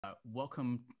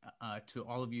Welcome to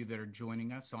all of you that are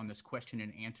joining us on this question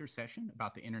and answer session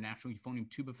about the International Euphonium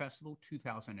Tuba Festival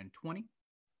 2020.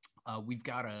 We've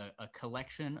got a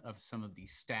collection of some of the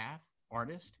staff,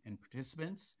 artists, and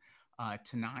participants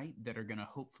tonight that are going to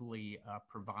hopefully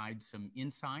provide some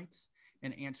insights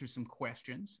and answer some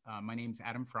questions. My name is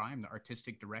Adam Fry. I'm the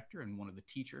artistic director and one of the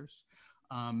teachers.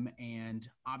 And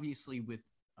obviously with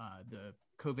the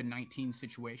COVID-19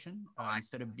 situation,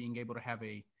 instead of being able to have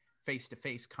a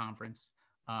face-to-face conference,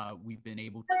 we've been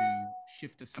able to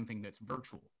shift to something that's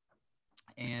virtual.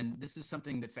 And this is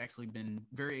something that's actually been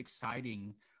very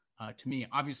exciting to me.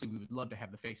 Obviously, we would love to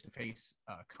have the face-to-face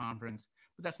conference,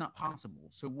 but that's not possible.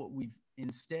 So what we've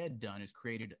instead done is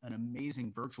created an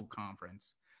amazing virtual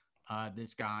conference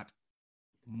that's got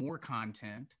more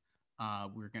content.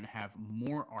 We're going to have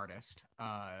more artists,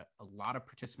 a lot of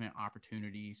participant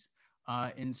opportunities,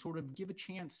 and sort of give a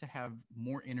chance to have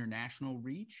more international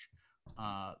reach,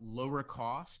 lower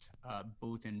cost,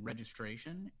 both in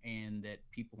registration and that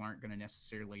people aren't going to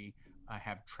necessarily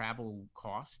have travel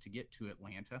costs to get to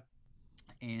Atlanta.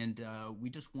 And we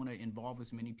just want to involve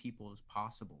as many people as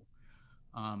possible.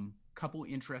 Couple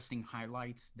interesting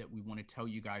highlights that we want to tell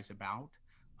you guys about.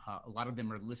 A lot of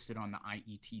them are listed on the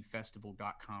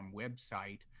IETfestival.com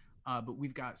website, but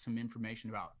we've got some information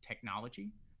about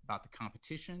technology, about the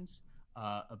competitions,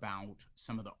 about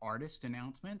some of the artist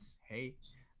announcements,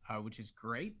 which is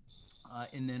great,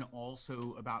 and then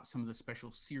also about some of the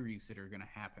special series that are going to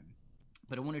happen.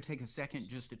 But I want to take a second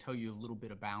just to tell you a little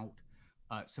bit about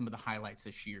some of the highlights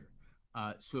this year.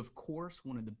 So of course,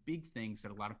 one of the big things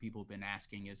that a lot of people have been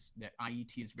asking is that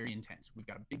IET is very intense. We've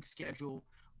got a big schedule,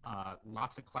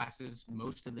 lots of classes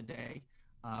most of the day,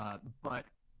 but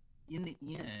in the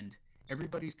end,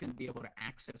 everybody's going to be able to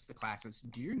access the classes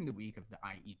during the week of the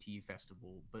IET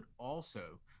Festival, but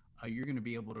also you're going to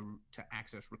be able to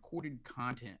access recorded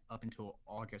content up until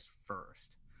August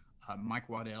 1st. Mike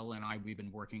Waddell and I, we've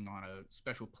been working on a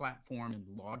special platform and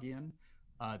login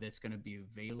that's going to be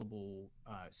available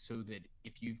so that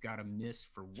if you've got a miss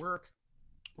for work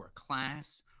or a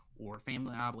class or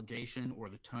family obligation or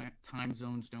the time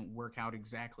zones don't work out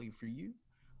exactly for you,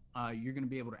 you're going to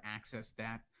be able to access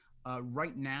that.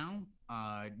 Right now,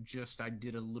 I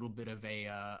did a little bit of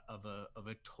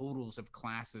a totals of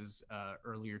classes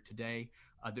earlier today.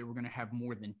 That we're going to have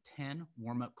more than 10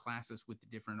 warm-up classes with the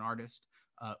different artists,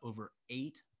 over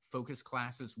 8 focus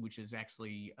classes, which is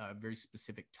actually very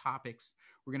specific topics.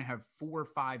 We're going to have 4 or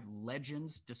 5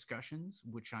 legends discussions,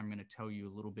 which I'm going to tell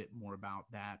you a little bit more about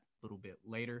that a little bit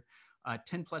later.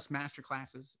 10 plus master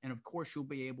classes. And of course, you'll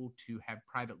be able to have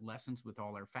private lessons with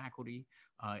all our faculty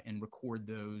and record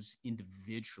those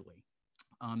individually.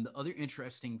 The other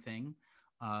interesting thing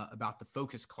about the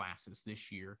focus classes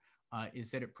this year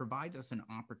is that it provides us an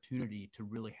opportunity to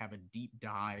really have a deep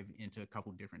dive into a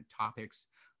couple different topics.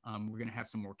 We're going to have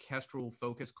some orchestral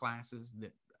focus classes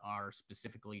that are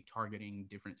specifically targeting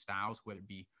different styles, whether it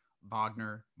be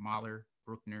Wagner, Mahler,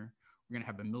 Bruckner. We're going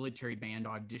to have a military band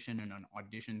audition and an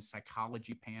audition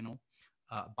psychology panel,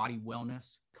 body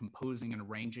wellness, composing and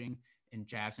arranging, and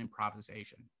jazz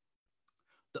improvisation.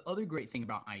 The other great thing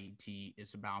about IET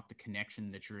is about the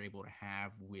connection that you're able to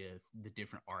have with the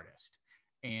different artists.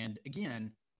 And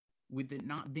again, with it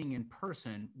not being in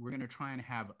person, we're going to try and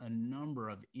have a number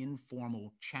of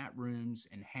informal chat rooms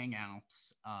and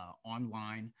hangouts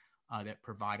online that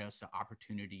provide us the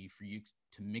opportunity for you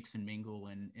to mix and mingle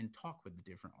and talk with the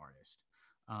different artists.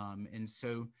 And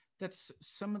so that's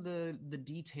some of the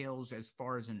details as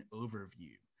far as an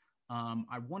overview.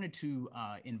 I wanted to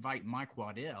invite Mike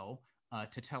Waddell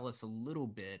to tell us a little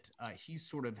bit. He's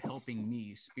sort of helping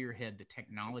me spearhead the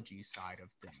technology side of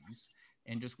things,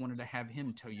 and just wanted to have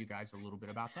him tell you guys a little bit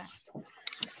about that.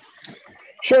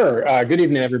 Sure. Good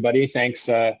evening, everybody. Thanks,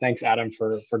 Adam,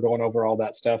 for going over all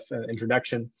that stuff,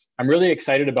 introduction. I'm really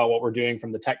excited about what we're doing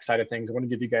from the tech side of things. I want to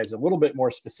give you guys a little bit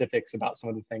more specifics about some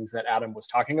of the things that Adam was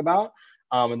talking about.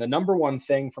 And the number one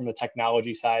thing from the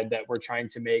technology side that we're trying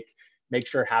to make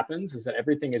sure happens is that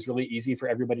everything is really easy for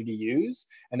everybody to use,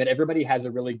 and that everybody has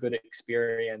a really good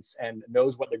experience and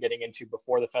knows what they're getting into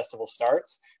before the festival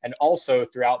starts. And also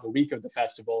throughout the week of the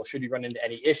festival, should you run into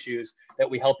any issues, that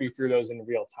we help you through those in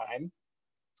real time.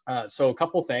 So a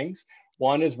couple things.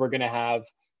 One is we're going to have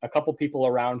a couple people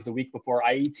around the week before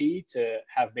IET to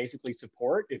have basically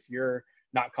support. If you're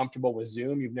not comfortable with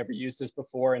Zoom, you've never used this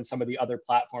before, and some of the other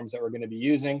platforms that we're going to be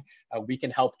using, we can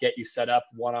help get you set up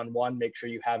one-on-one, make sure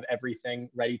you have everything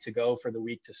ready to go for the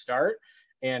week to start.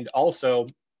 And also,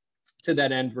 to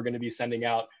that end, I'm going to be sending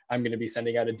out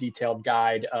a detailed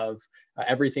guide of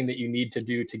everything that you need to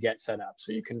do to get set up.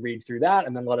 So you can read through that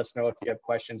and then let us know if you have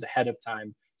questions ahead of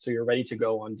time so you're ready to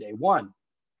go on day one.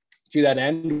 To that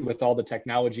end, with all the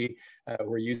technology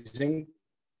we're using,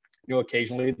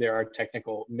 occasionally there are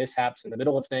technical mishaps in the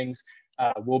middle of things.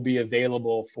 Will be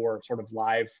available for sort of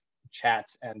live chat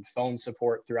and phone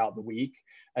support throughout the week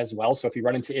as well. So if you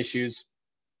run into issues,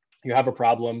 you have a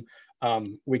problem,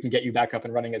 we can get you back up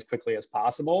and running as quickly as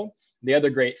possible. The other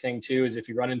great thing too is if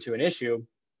you run into an issue,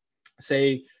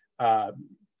 say,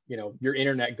 your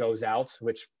internet goes out,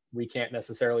 which we can't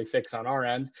necessarily fix on our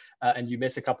end, and you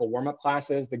miss a couple warm-up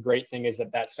classes, the great thing is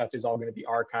that stuff is all going to be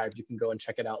archived. You can go and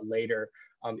check it out later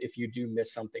if you do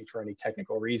miss something for any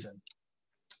technical reason.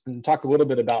 And talk a little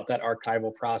bit about that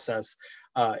archival process.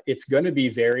 It's going to be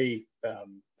very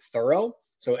thorough.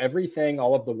 So everything,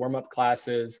 all of the warm-up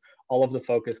classes, all of the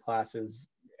focus classes,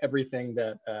 everything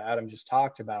that Adam just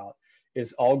talked about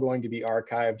is all going to be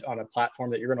archived on a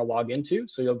platform that you're going to log into.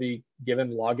 So you'll be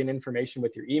given login information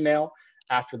with your email.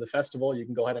 After the festival, you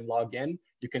can go ahead and log in.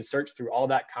 You can search through all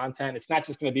that content. It's not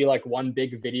just going to be like one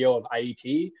big video of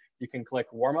IET. You can click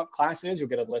warm-up classes. You'll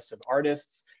get a list of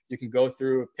artists. You can go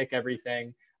through, pick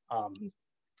everything.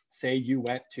 Say you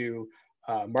went to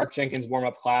Mark Jenkins'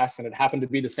 warm-up class and it happened to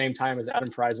be the same time as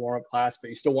Adam Fry's warm-up class, but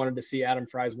you still wanted to see Adam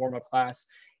Fry's warm-up class,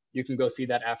 you can go see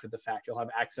that after the fact. You'll have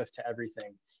access to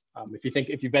everything.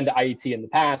 If you've been to IET in the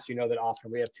past, you know that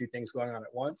often we have two things going on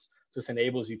at once. This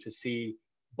enables you to see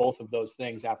both of those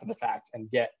things after the fact and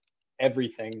get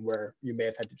everything where you may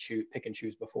have had to pick and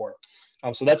choose before.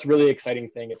 So that's a really exciting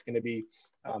thing. It's going to be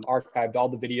archived, all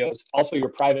the videos. Also, your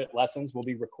private lessons will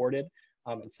be recorded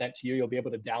and sent to you. You'll be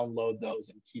able to download those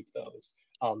and keep those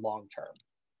long-term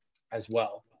as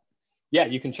well. Yeah,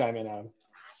 you can chime in, Adam.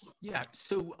 Yeah,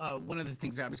 so one of the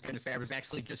things I was going to say, I was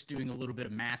actually just doing a little bit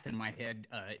of math in my head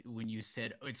when you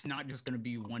said it's not just going to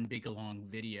be one big long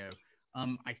video.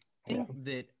 I think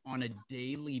that on a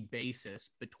daily basis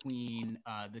between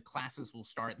the classes will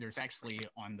start, there's actually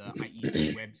on the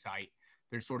IET website,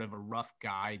 there's sort of a rough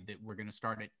guide that we're going to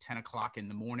start at 10 o'clock in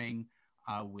the morning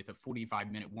with a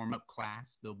 45-minute warm-up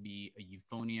class. There'll be a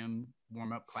euphonium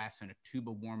warm-up class and a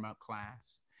tuba warm-up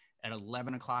class. At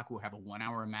 11 o'clock, we'll have a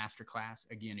 1-hour master class,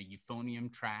 again, a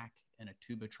euphonium track and a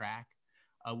tuba track.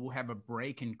 We'll have a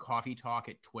break and coffee talk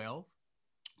at 12.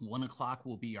 1 o'clock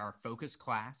will be our focus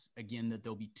class. Again, that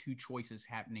there'll be two choices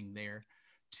happening there.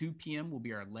 2 p.m. will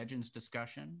be our legends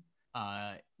discussion.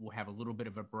 We'll have a little bit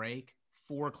of a break.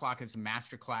 4 o'clock is a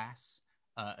master class.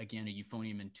 Again, a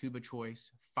euphonium and tuba choice.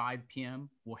 5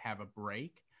 p.m. we'll have a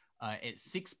break. At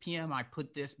 6 p.m. I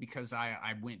put this because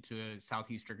I went to a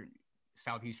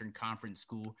Southeastern Conference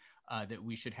school that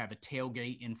we should have a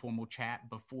tailgate informal chat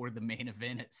before the main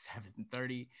event at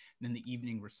 7:30, and then the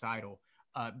evening recital.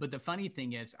 But the funny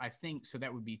thing is, I think, so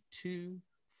that would be 2,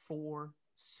 4,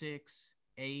 6,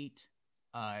 8,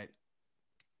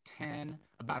 10,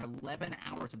 about 11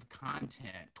 hours of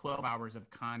content, 12 hours of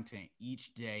content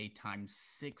each day times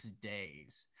 6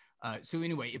 days. So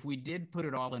anyway, if we did put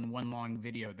it all in one long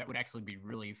video, that would actually be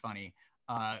really funny.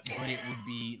 But it would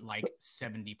be like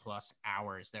 70 plus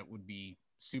hours. That would be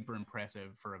super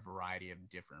impressive for a variety of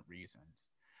different reasons.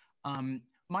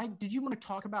 Mike, did you want to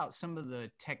talk about some of the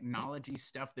technology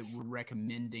stuff that we're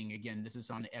recommending? Again, this is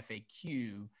on the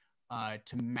FAQ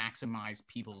to maximize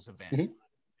people's event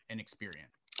and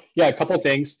experience. Yeah, a couple of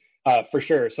things for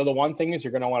sure. So the one thing is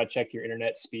you're going to want to check your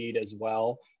internet speed as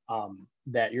well.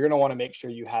 That you're going to want to make sure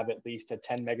you have at least a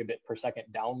 10 megabit per second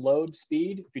download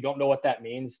speed. If you don't know what that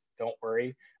means, don't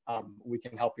worry. We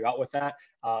can help you out with that.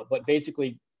 But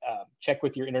basically, check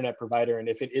with your internet provider. And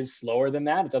if it is slower than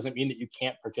that, it doesn't mean that you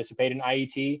can't participate in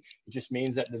IET. It just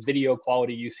means that the video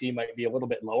quality you see might be a little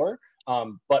bit lower.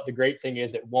 But the great thing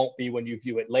is it won't be when you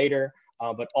view it later.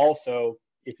 But also,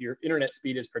 if your internet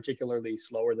speed is particularly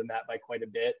slower than that by quite a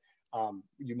bit,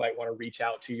 you might want to reach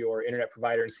out to your internet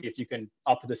provider and see if you can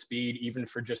up the speed even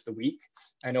for just the week.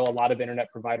 I know a lot of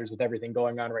internet providers with everything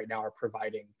going on right now are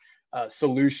providing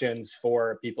solutions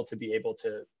for people to be able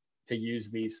to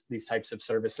use these types of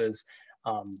services,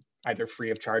 either free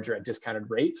of charge or at discounted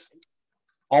rates.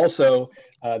 Also,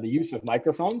 the use of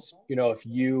microphones. If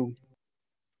you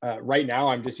right now,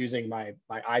 I'm just using my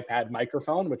iPad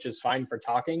microphone, which is fine for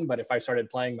talking. But if I started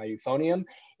playing my euphonium,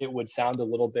 it would sound a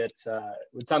little bit,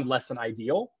 would sound less than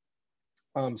ideal.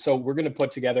 So we're going to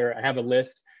put together, I have a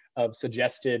list of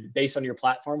suggested, based on your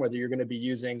platform, whether you're going to be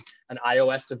using an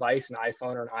iOS device, an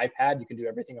iPhone, or an iPad, you can do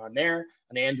everything on there,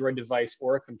 an Android device,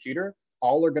 or a computer.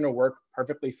 All are going to work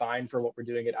perfectly fine for what we're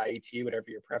doing at IET, whatever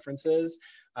your preference is.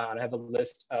 And I have a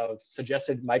list of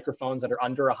suggested microphones that are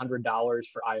under $100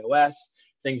 for iOS,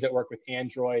 things that work with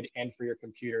Android and for your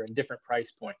computer, and different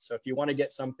price points. So if you want to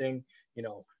get something,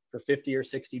 for $50 or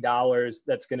 $60.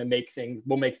 That's going to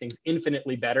will make things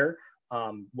infinitely better.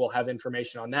 We'll have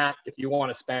information on that. If you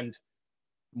want to spend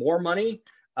more money,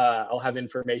 I'll have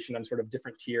information on sort of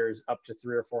different tiers up to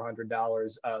 $300 or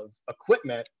 $400 of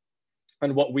equipment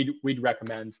and what we'd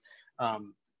recommend,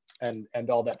 and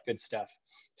all that good stuff.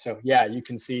 So yeah, you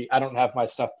can see I don't have my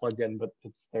stuff plugged in, but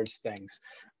there's things.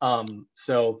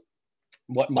 So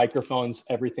what microphones,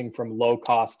 everything from low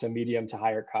cost to medium to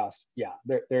higher cost. Yeah,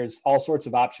 there's all sorts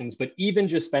of options, but even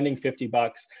just spending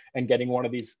 $50 and getting one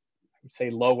of these, say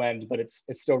low end, but it's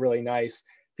still really nice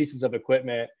pieces of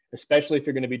equipment, especially if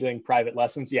you're going to be doing private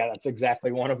lessons. Yeah, that's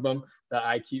exactly one of them.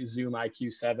 The Zoom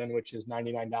IQ7, which is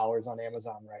 $99 on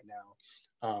Amazon right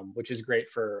now, which is great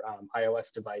for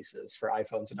iOS devices, for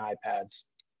iPhones and iPads.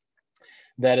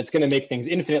 That it's going to make things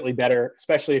infinitely better,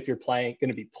 especially if you're going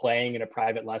to be playing in a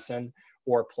private lesson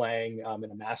or playing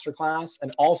in a master class.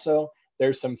 And also,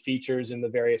 there's some features in the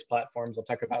various platforms. I'll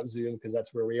talk about Zoom because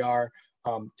that's where we are,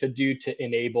 to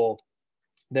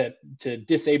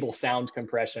disable sound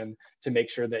compression to make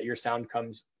sure that your sound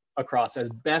comes across as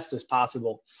best as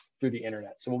possible through the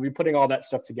internet. So we'll be putting all that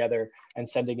stuff together and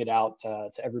sending it out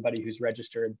to everybody who's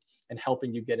registered and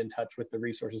helping you get in touch with the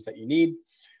resources that you need.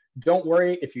 Don't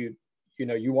worry if you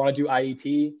want to do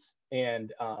IET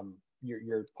and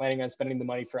you're planning on spending the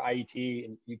money for IET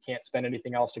and you can't spend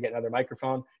anything else to get another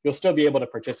microphone, you'll still be able to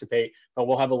participate, but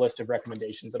we'll have a list of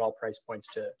recommendations at all price points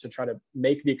to try to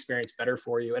make the experience better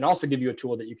for you and also give you a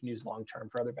tool that you can use long-term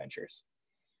for other ventures.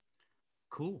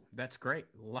 Cool. That's great.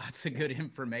 Lots of good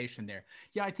information there.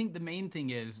 Yeah, I think the main thing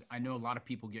is, I know a lot of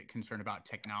people get concerned about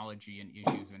technology and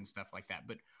issues and stuff like that,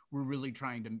 but we're really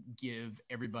trying to give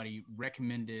everybody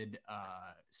recommended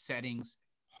settings,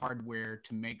 hardware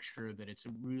to make sure that it's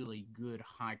a really good,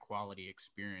 high quality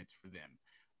experience for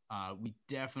them. We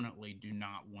definitely do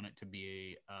not want it to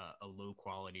be a low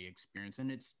quality experience, and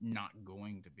it's not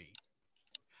going to be.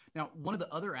 Now, one of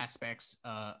the other aspects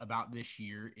about this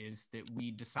year is that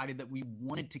we decided that we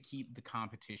wanted to keep the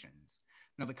competitions.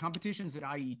 Now, the competitions at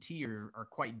IET are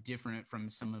quite different from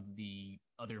some of the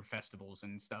other festivals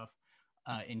and stuff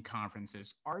in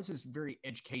conferences. Ours is very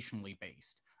educationally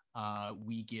based.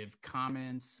 We give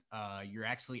comments. You're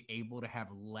actually able to have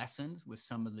lessons with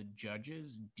some of the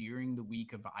judges during the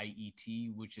week of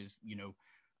IET, which is,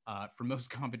 for most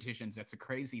competitions, that's a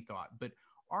crazy thought. But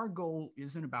our goal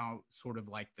isn't about sort of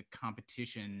like the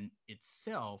competition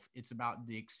itself. It's about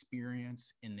the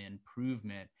experience and the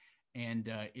improvement. And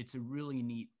it's a really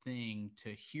neat thing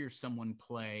to hear someone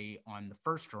play on the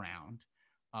first round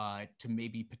to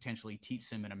maybe potentially teach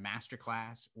them in a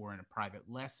masterclass or in a private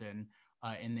lesson,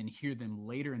 and then hear them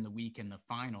later in the week in the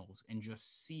finals and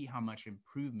just see how much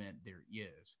improvement there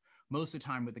is. Most of the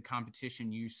time with the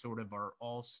competition, you sort of are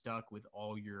all stuck with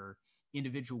all your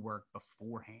individual work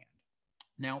beforehand.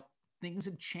 Now, things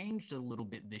have changed a little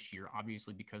bit this year,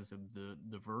 obviously, because of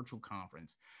the virtual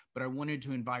conference. But I wanted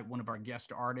to invite one of our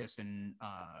guest artists and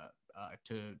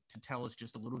to tell us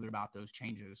just a little bit about those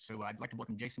changes. So I'd like to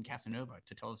welcome Jason Casanova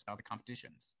to tell us about the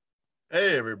competitions.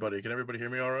 Hey, everybody. Can everybody hear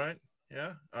me all right?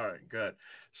 Yeah? All right, good.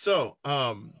 So,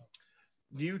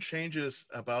 new changes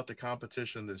about the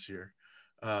competition this year.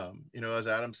 As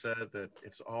Adam said, that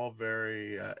it's all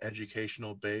very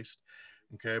educational based.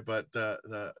 Okay, but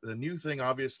the new thing,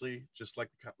 obviously, just like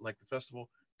the festival,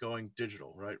 going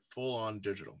digital, right? Full on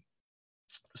digital.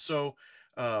 So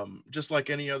just like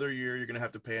any other year, you're going to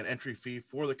have to pay an entry fee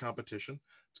for the competition.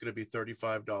 It's going to be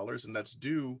 $35, and that's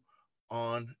due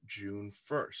on June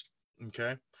 1st.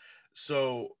 Okay,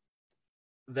 so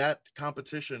that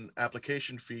competition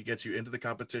application fee gets you into the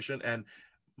competition, and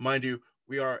mind you,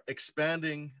 we are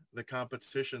expanding the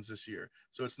competitions this year.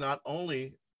 So it's not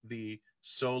only the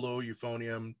solo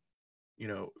euphonium,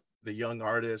 the young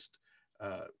artist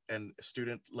and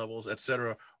student levels,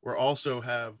 etc. We'll also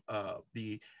have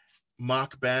the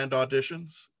mock band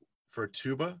auditions for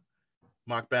tuba,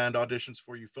 mock band auditions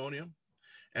for euphonium,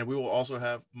 and we will also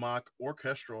have mock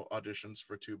orchestral auditions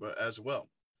for tuba as well.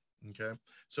 Okay,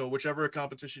 so whichever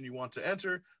competition you want to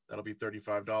enter, that'll be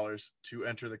 $35 to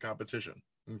enter the competition.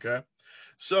 Okay,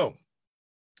 so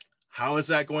how is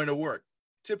that going to work?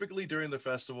 Typically during the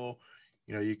festival,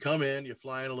 you come in, you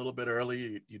fly in a little bit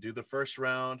early, you do the first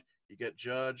round, you get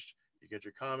judged, you get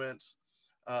your comments.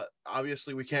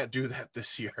 Obviously, we can't do that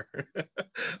this year.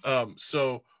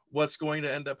 So what's going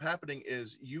to end up happening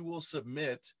is you will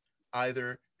submit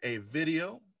either a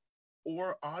video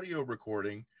or audio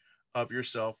recording of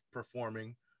yourself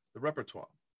performing the repertoire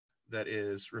that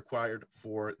is required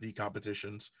for the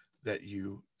competitions that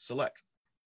you select.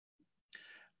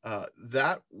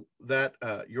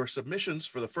 Your submissions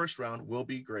for the first round will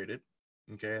be graded,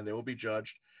 okay, and they will be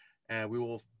judged, and we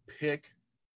will pick,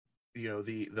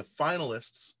 the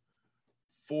finalists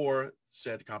for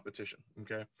said competition.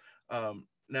 Okay.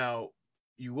 Now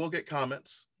you will get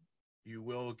comments. You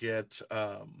will get,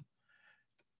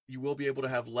 you will be able to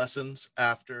have lessons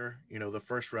after, the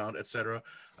first round, etc.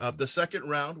 The second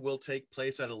round will take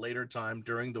place at a later time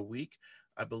during the week.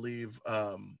 I believe,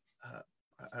 I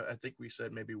think we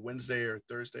said maybe Wednesday or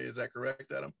Thursday. Is that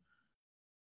correct, Adam?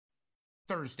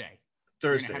 Thursday.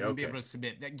 Thursday. We're gonna have them be Okay. able to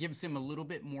submit. That gives them a little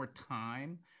bit more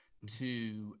time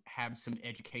to have some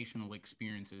educational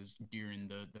experiences during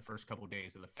the first couple of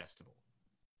days of the festival.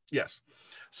 Yes.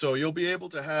 So you'll be able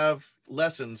to have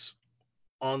lessons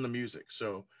on the music.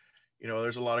 So,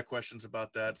 there's a lot of questions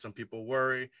about that. Some people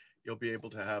worry. You'll be able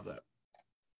to have that.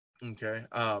 Okay.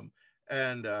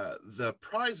 And the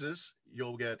prizes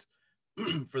you'll get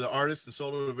for the artists and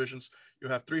solo divisions,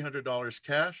 you'll have $300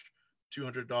 cash,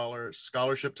 $200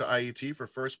 scholarship to IET for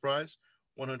first prize,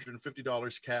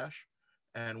 $150 cash,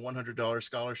 and $100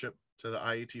 scholarship to the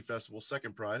IET Festival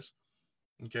second prize.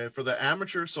 Okay, for the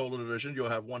amateur solo division, you'll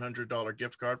have $100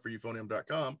 gift card for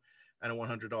euphonium.com and a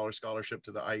 $100 scholarship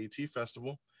to the IET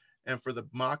Festival. And for the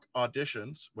mock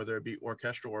auditions, whether it be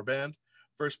orchestral or band,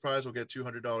 first prize will get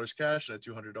 $200 cash and a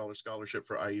 $200 scholarship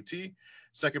for IET.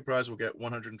 Second prize will get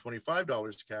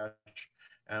 $125 cash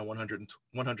and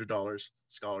 $100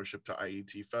 scholarship to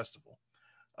IET Festival.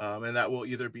 And that will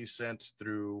either be sent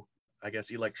through, I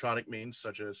guess, electronic means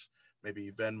such as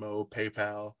maybe Venmo,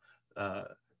 PayPal,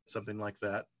 something like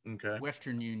that. Okay.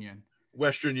 Western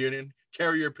Union,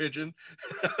 carrier pigeon,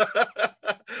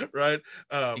 right?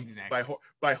 exactly.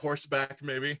 By horseback,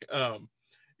 maybe.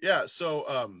 Yeah.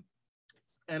 So,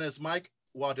 and as Mike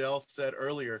Waddell said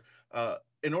earlier,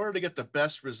 in order to get the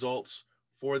best results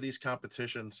for these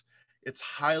competitions, it's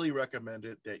highly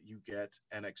recommended that you get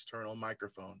an external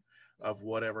microphone of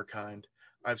whatever kind.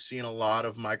 I've seen a lot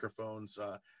of microphones.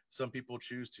 Some people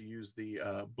choose to use the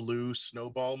blue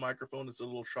snowball microphone. It's a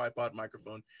little tripod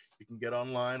microphone you can get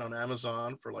online on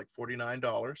Amazon for like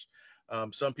 $49.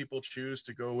 Some people choose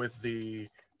to go with the,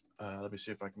 let me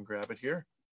see if I can grab it here,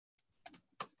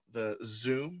 the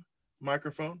Zoom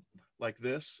microphone like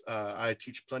this. I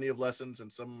teach plenty of lessons,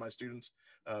 and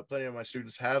plenty of my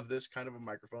students have this kind of a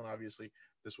microphone. Obviously,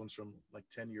 this one's from like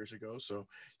 10 years ago, so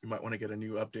you might want to get a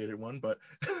new updated one, but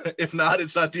if not,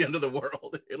 it's not the end of the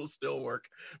world. It'll still work.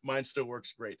 Mine still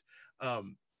works great.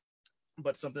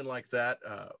 But something like that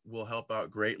will help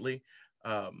out greatly.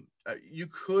 You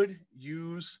could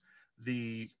use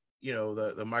the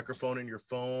microphone in your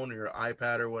phone or your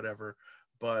iPad or whatever,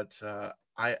 but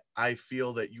I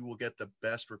feel that you will get the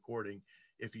best recording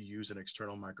if you use an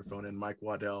external microphone. And Mike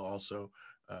Waddell also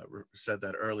said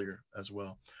that earlier as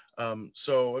well.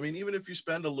 So, I mean, even if you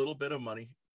spend a little bit of money,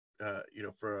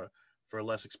 for a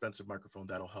less expensive microphone,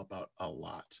 that'll help out a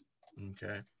lot.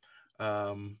 Okay.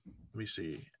 Let me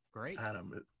see. Great.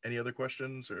 Adam, any other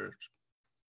questions or?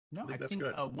 No, I that's think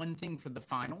good. One thing for the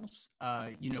finals,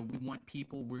 we want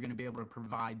people, we're going to be able to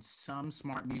provide some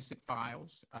smart music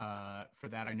files. For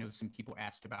that, I know some people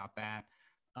asked about that.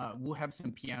 We'll have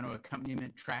some piano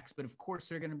accompaniment tracks, but of course,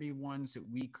 they're going to be ones that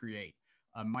we create.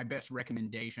 My best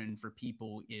recommendation for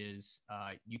people is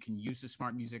you can use the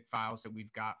smart music files that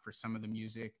we've got for some of the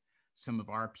music, some of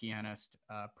our pianists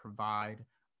provide.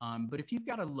 But if you've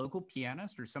got a local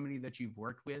pianist or somebody that you've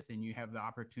worked with and you have the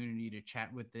opportunity to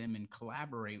chat with them and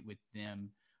collaborate with them,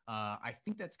 I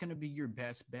think that's going to be your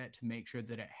best bet to make sure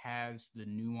that it has the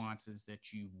nuances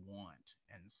that you want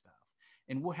and stuff.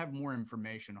 And we'll have more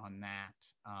information on that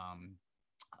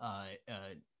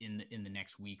in the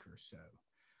next week or so.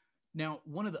 Now,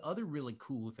 one of the other really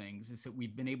cool things is that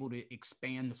we've been able to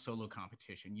expand the solo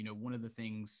competition. One of the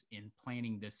things in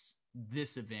planning this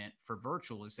event for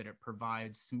virtual is that it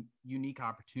provides some unique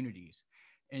opportunities.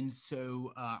 And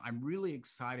so I'm really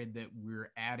excited that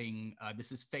we're adding,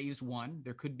 this is phase 1.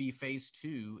 There could be phase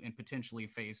 2 and potentially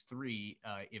phase 3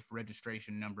 if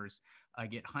registration numbers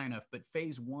get high enough. But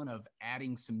phase 1 of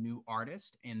adding some new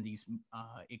artists and these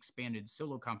expanded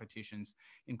solo competitions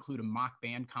include a mock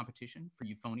band competition for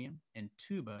euphonium and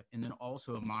tuba, and then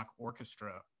also a mock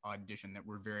orchestra audition that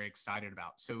we're very excited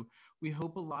about. So we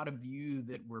hope a lot of you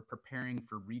that we're preparing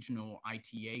for regional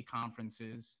ITA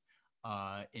conferences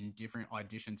in different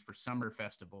auditions for summer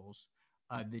festivals,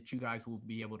 that you guys will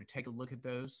be able to take a look at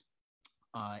those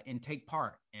and take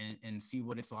part and see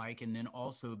what it's like, and then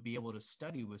also be able to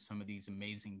study with some of these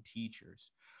amazing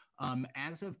teachers.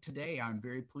 As of today, I'm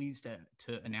very pleased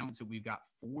to announce that we've got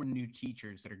 4 new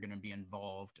teachers that are going to be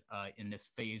involved in this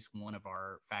phase 1 of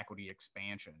our faculty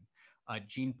expansion.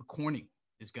 Jean Picorni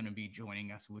is going to be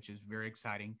joining us, which is very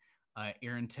exciting.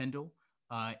 Aaron Tyndall,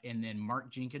 and then Mark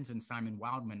Jenkins and Simon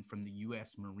Wildman from the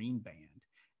U.S. Marine Band.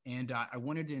 And I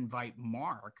wanted to invite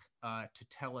Mark to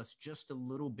tell us just a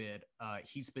little bit.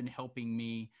 He's been helping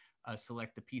me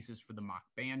select the pieces for the mock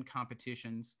band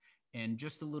competitions, and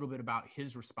just a little bit about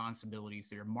his responsibilities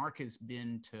there. Mark has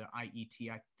been to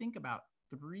IET, I think, about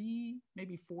 3,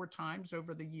 maybe 4 times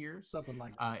over the years. Something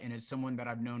like that. And is someone that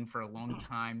I've known for a long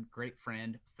time, great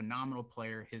friend, phenomenal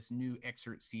player. His new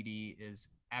excerpt CD is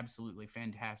absolutely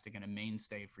fantastic and a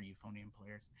mainstay for euphonium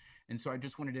players. And so I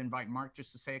just wanted to invite Mark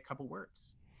just to say a couple words.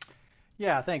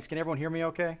 Yeah, thanks. Can everyone hear me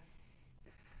okay?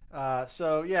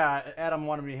 So yeah, Adam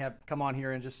wanted me to come on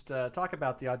here and just talk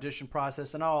about the audition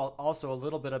process, and also a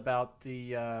little bit about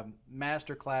the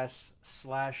masterclass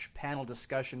 / panel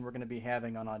discussion we're going to be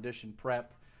having on audition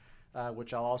prep,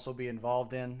 which I'll also be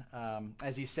involved in.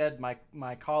 As he said,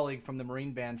 my colleague from the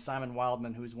Marine Band, Simon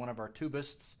Wildman, who's one of our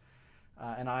tubists,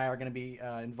 and I are going to be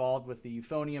involved with the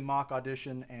euphonium mock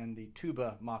audition and the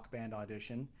tuba mock band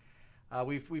audition.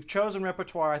 We've chosen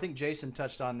repertoire. I think Jason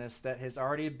touched on this, that has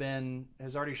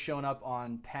already shown up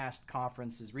on past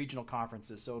conferences, regional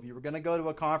conferences. So if you were going to go to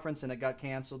a conference and it got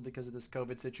canceled because of this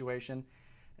COVID situation,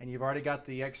 and you've already got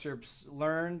the excerpts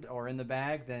learned or in the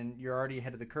bag, then you're already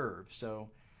ahead of the curve. So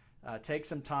take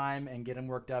some time and get them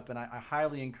worked up. And I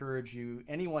highly encourage you,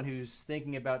 anyone who's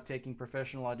thinking about taking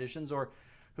professional auditions or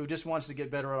who just wants to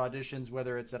get better at auditions,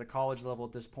 whether it's at a college level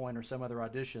at this point or some other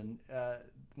audition,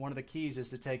 one of the keys is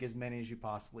to take as many as you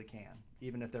possibly can,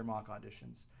 even if they're mock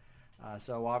auditions.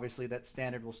 So obviously that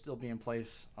standard will still be in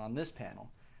place on this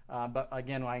panel. But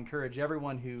again, I encourage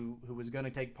everyone who was going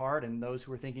to take part and those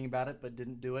who were thinking about it but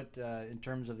didn't do it in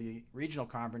terms of the regional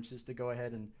conferences to go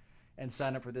ahead and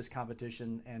sign up for this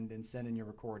competition and send in your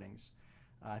recordings.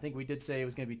 I think we did say it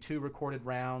was going to be 2 recorded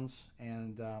rounds,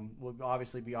 and we'll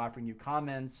obviously be offering you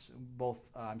comments, both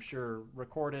I'm sure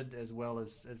recorded as well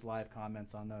as live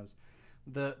comments on those.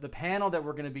 The panel that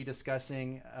we're going to be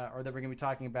discussing or that we're going to be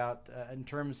talking about in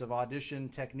terms of audition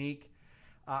technique,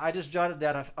 I just jotted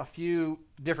down a few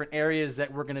different areas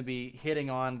that we're going to be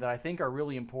hitting on that I think are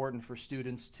really important for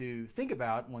students to think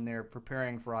about when they're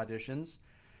preparing for auditions.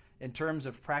 In terms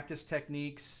of practice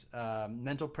techniques,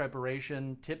 mental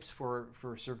preparation, tips for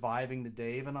surviving the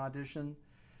day of an audition,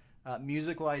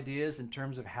 musical ideas in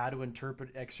terms of how to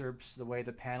interpret excerpts the way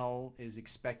the panel is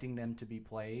expecting them to be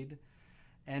played,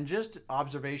 and just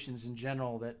observations in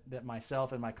general that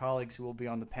myself and my colleagues who will be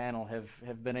on the panel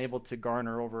have been able to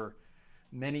garner over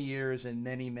many years and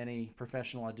many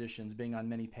professional auditions, being on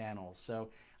many panels. So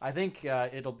I think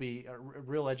it'll be a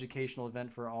real educational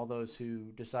event for all those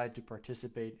who decide to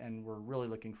participate, and we're really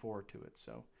looking forward to it.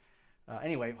 So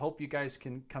anyway, hope you guys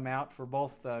can come out for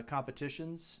both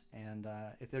competitions, and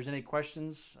if there's any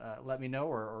questions, let me know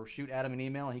or shoot Adam an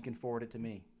email and he can forward it to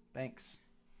me. Thanks.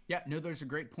 Yeah, no, those are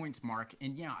great points, Mark.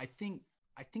 And yeah, I think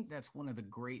that's one of the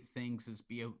great things is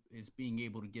being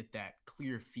able to get that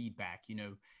clear feedback.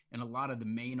 In a lot of the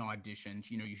main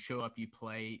auditions, you show up, you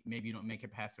play, maybe you don't make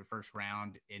it past the first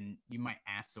round, and you might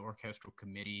ask the orchestral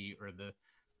committee or the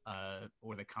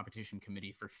competition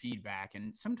committee for feedback.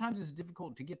 And sometimes it's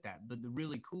difficult to get that. But the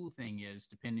really cool thing is,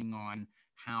 depending on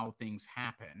how things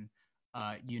happen,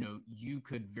 you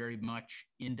could very much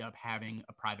end up having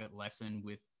a private lesson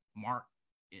with Mark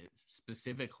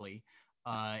specifically.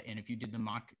 And if you did the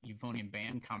mock euphonium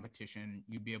band competition,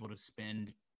 you'd be able to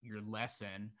spend your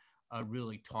lesson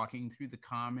really talking through the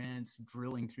comments,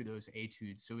 drilling through those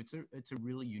etudes. So it's a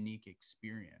really unique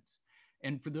experience.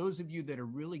 And for those of you that are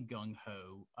really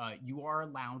gung-ho, you are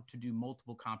allowed to do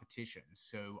multiple competitions.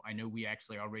 So I know we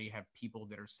actually already have people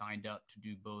that are signed up to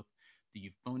do both the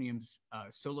euphonium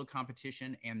solo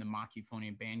competition and the mock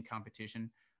euphonium band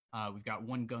competition. We've got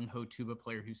one gung-ho tuba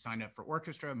player who signed up for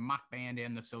orchestra, mock band,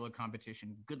 and the solo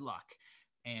competition. Good luck.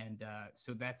 And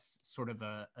so that's sort of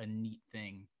a neat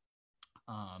thing.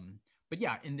 But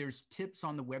yeah, and there's tips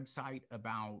on the website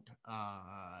about,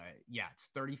 it's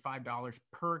 $35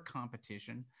 per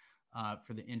competition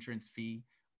for the entrance fee.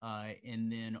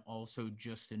 And then also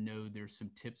just to know there's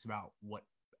some tips about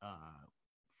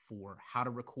for how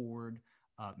to record,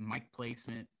 mic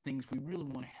placement, things. We really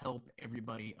want to help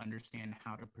everybody understand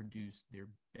how to produce their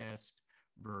best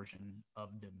version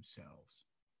of themselves.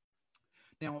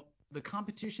 Now, the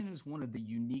competition is one of the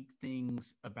unique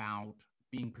things about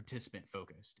being participant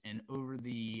focused. And over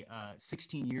the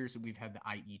 16 years that we've had the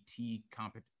IET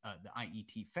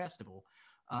Festival,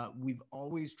 we've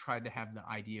always tried to have the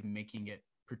idea of making it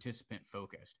participant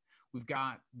focused. We've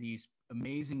got these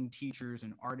amazing teachers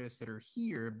and artists that are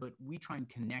here, but we try and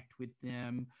connect with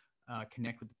them,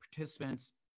 connect with the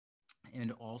participants,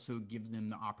 and also give them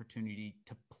the opportunity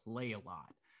to play a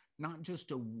lot. not just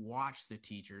to watch the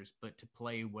teachers, but to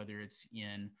play, whether it's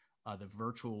in the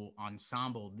virtual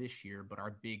ensemble this year, but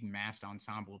our big massed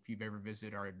ensemble. If you've ever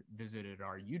visited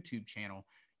our YouTube channel,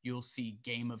 you'll see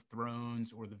Game of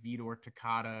Thrones or the Vidor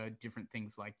Toccata, different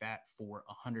things like that for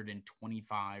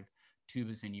 125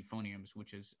 tubas and euphoniums,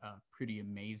 which is pretty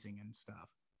amazing and stuff.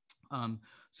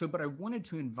 But I wanted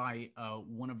to invite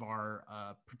one of our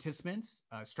participants,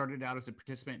 started out as a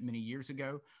participant many years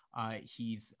ago.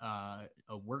 He's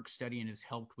a work study and has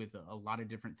helped with a lot of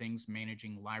different things,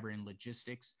 managing library and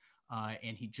logistics.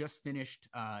 And he just finished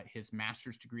his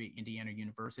master's degree at Indiana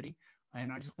University.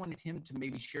 And I just wanted him to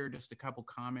maybe share just a couple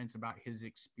comments about his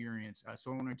experience.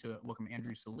 So I wanted to welcome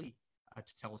Andrew Salee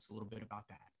to tell us a little bit about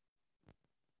that.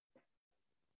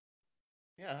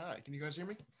 Yeah, hi. Can you guys hear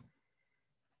me?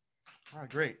 All right,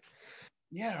 great.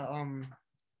 Yeah,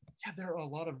 there are a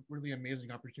lot of really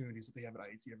amazing opportunities that they have at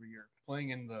IET every year. Playing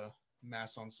in the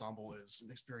mass ensemble is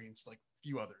an experience like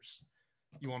few others.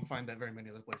 You won't find that very many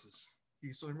other places. Can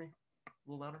you still hear me? A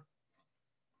little louder?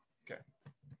 Okay.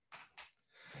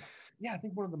 Yeah, I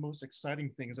think one of the most exciting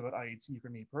things about IET for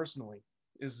me personally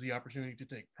is the opportunity to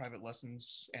take private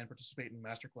lessons and participate in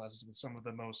master classes with some of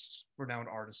the most renowned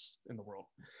artists in the world.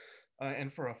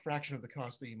 And for a fraction of the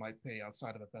cost that you might pay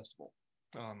outside of a festival.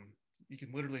 You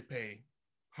can literally pay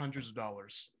hundreds of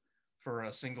dollars for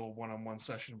a single one-on-one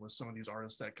session with some of these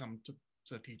artists that come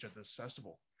to teach at this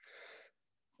festival.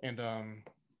 And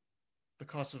the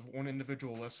cost of one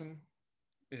individual lesson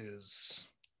is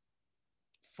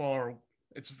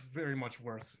it's very much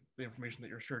worth the information that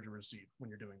you're sure to receive when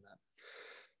you're doing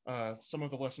that. Some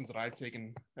of the lessons that I've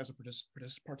taken as a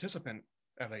participant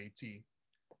at IET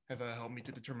have helped me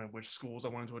to determine which schools I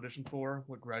wanted to audition for,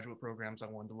 what graduate programs I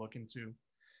wanted to look into.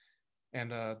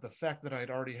 And the fact that I'd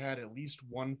already had at least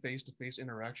one face-to-face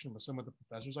interaction with some of the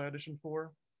professors I auditioned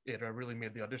for, it really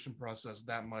made the audition process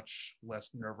that much less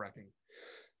nerve-wracking.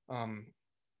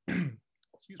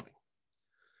 Excuse me.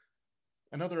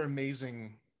 Another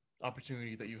amazing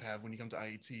opportunity that you have when you come to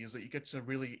IET is that you get to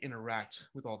really interact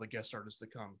with all the guest artists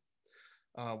that come.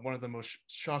 One of the most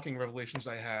shocking revelations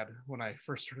I had when I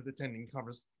first started attending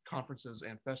conferences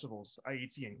and festivals,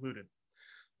 IET included,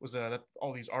 was that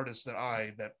all these artists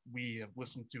that we have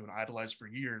listened to and idolized for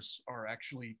years are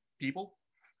actually people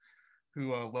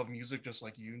who love music just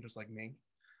like you and just like me.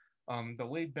 The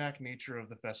laid-back nature of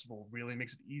the festival really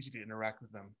makes it easy to interact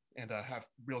with them and have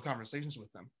real conversations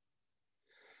with them,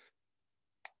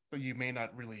 but you may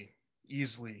not really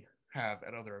easily have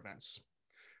at other events.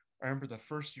 I remember the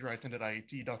first year I attended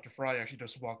IET, Dr. Fry actually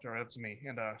just walked right up to me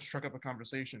and struck up a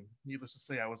conversation. Needless to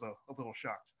say, I was a little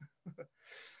shocked.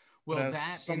 Well,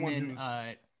 that and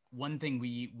then one thing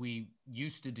we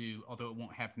used to do, although it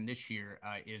won't happen this year,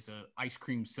 is a ice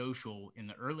cream social in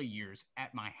the early years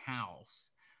at my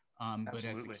house. But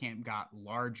as the camp got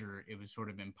larger, it was sort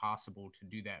of impossible to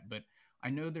do that. But I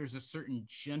know there's a certain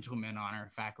gentleman on our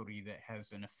faculty that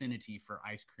has an affinity for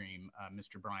ice cream,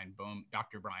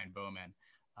 Dr. Brian Bowman.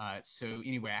 So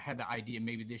anyway, I had the idea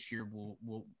maybe this year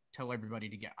we'll tell everybody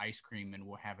to get ice cream and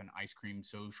we'll have an ice cream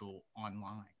social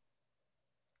online.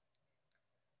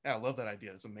 Yeah, I love that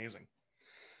idea. It's amazing.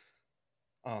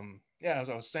 As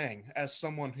I was saying, as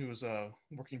someone who is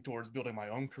working towards building my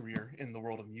own career in the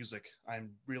world of music,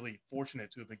 I'm really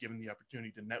fortunate to have been given the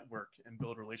opportunity to network and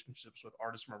build relationships with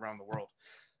artists from around the world,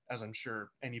 as I'm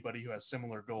sure anybody who has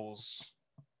similar goals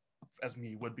as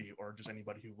me would be, or just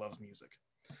anybody who loves music.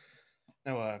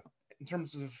 Now, in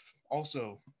terms of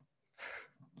also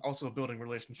building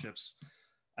relationships,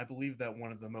 I believe that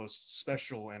one of the most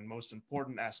special and most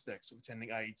important aspects of attending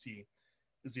IET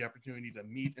is the opportunity to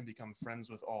meet and become friends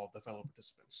with all of the fellow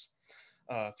participants.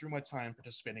 Through my time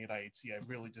participating at IET, I've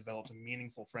really developed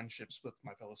meaningful friendships with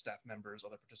my fellow staff members,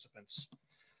 other participants.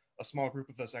 A small group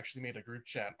of us actually made a group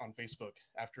chat on Facebook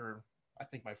after, I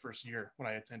think, my first year when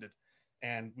I attended,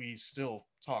 and we still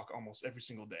talk almost every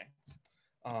single day,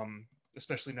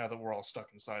 especially now that we're all stuck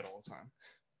inside all the time.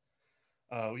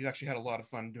 We've actually had a lot of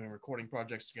fun doing recording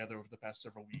projects together over the past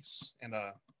several weeks, and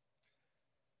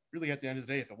really, at the end of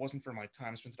the day, if it wasn't for my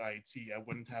time spent at IET, I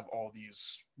wouldn't have all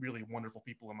these really wonderful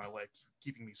people in my life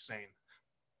keeping me sane.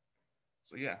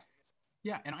 So, yeah.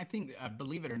 Yeah, and I think,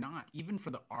 believe it or not, even for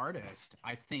the artist,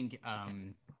 I think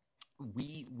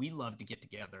we love to get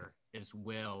together as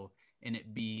well, and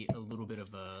it be a little bit of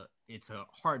it's a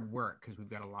hard work because we've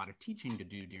got a lot of teaching to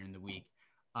do during the week,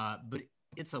 but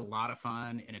it's a lot of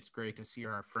fun, and it's great to see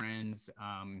our friends,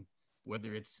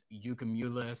 whether it's Yuka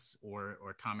Mulis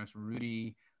or Thomas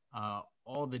Rudy,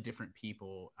 all the different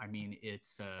people. I mean,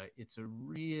 it's a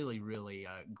really, really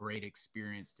great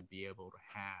experience to be able to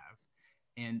have.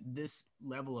 And this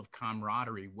level of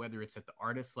camaraderie, whether it's at the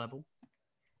artist level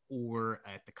or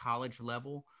at the college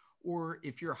level, or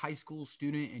if you're a high school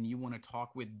student and you want to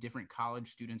talk with different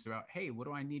college students about, hey, what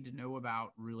do I need to know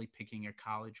about really picking a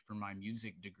college for my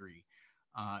music degree?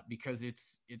 Because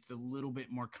it's a little bit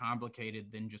more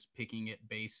complicated than just picking it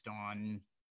based on,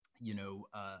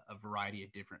 a variety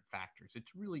of different factors.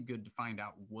 It's really good to find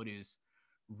out what is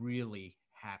really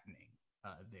happening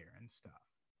there and stuff.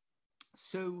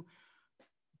 So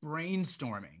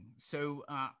brainstorming. So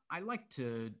I like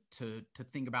to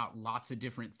think about lots of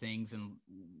different things and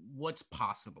what's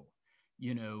possible.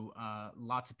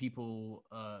 Lots of people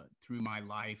through my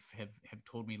life have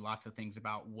told me lots of things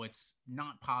about what's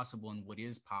not possible and what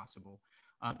is possible.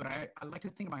 But I like to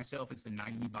think of myself as a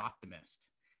naive optimist,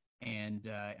 and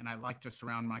I like to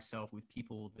surround myself with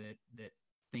people that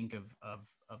think of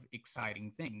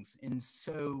exciting things. And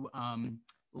so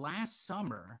last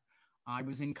summer, I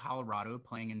was in Colorado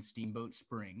playing in Steamboat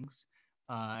Springs,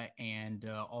 and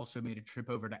also made a trip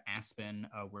over to Aspen,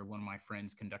 where one of my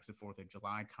friends conducts a 4th of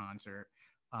July concert.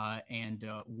 And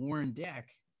Warren Deck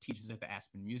teaches at the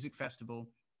Aspen Music Festival.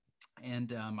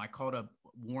 And I called up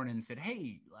Warren and said,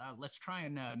 hey, let's try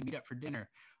and meet up for dinner.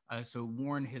 So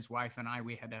Warren, his wife, and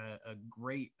we had a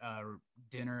great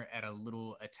dinner at a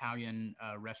little Italian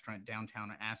restaurant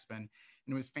downtown Aspen, and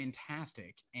it was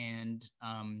fantastic. And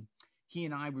he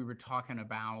and we were talking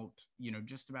about,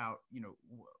 just about,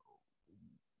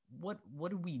 what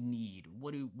do we need?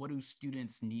 What do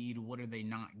students need? What are they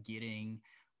not getting?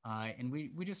 And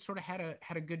we just sort of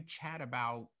had a good chat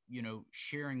about,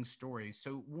 sharing stories.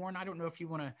 So Warren, I don't know if you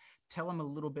want to tell them a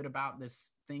little bit about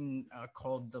this thing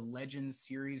called the Legends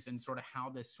series and sort of how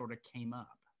this sort of came up.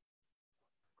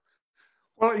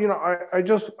 Well, I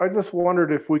just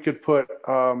wondered if we could put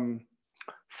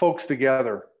folks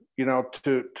together,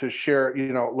 to share,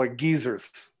 like geezers,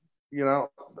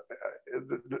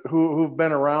 who've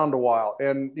been around a while,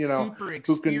 and super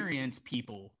experienced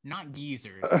people, not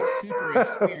geezers, super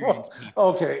experienced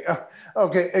people.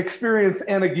 Okay, experience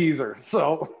and a geezer.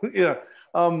 So yeah,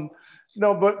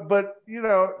 no, but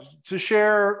to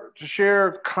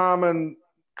share common.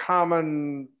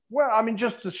 Well, I mean,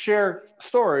 just to share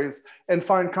stories and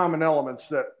find common elements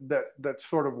that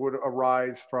sort of would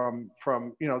arise from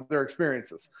their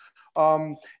experiences.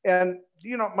 And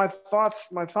my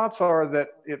thoughts are that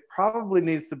it probably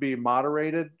needs to be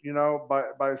moderated,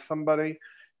 by somebody,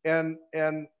 and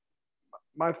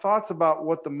my thoughts about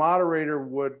what the moderator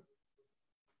would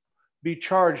be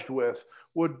charged with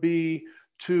would be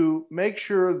to make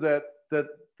sure that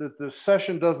the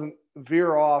session doesn't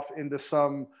veer off into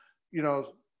some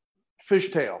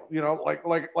fishtail,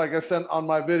 like I sent on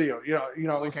my video,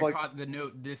 like I caught the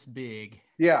note this big.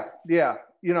 Yeah.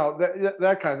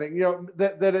 That kind of thing,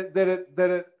 that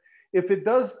it, if it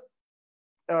does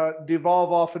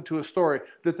devolve off into a story,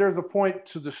 that there's a point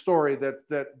to the story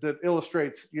that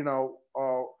illustrates,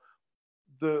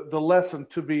 the lesson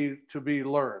to be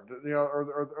learned,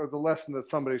 or the lesson that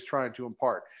somebody's trying to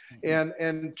impart. Mm-hmm.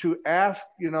 And to ask,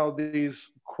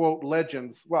 these quote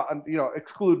legends, well,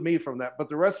 exclude me from that, but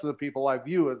the rest of the people I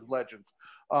view as legends,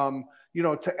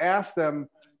 to ask them,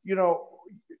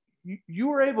 you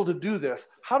were able to do this.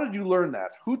 How did you learn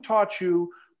that? Who taught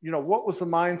you? What was the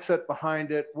mindset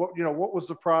behind it? What was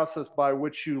the process by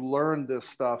which you learned this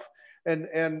stuff? And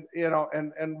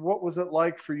what was it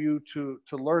like for you to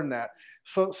learn that?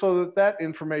 So that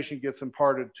information gets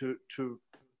imparted to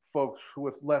folks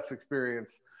with less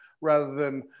experience, rather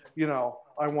than,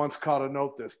 I once caught a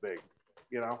note this big,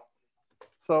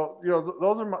 So,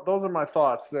 those are my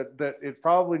thoughts, that it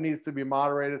probably needs to be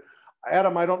moderated.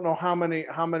 Adam, I don't know how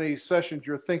many sessions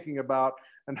you're thinking about,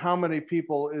 and how many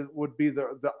people would be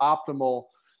the optimal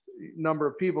number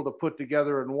of people to put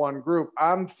together in one group.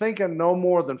 I'm thinking no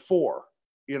more than 4,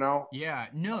 Yeah,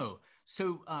 no.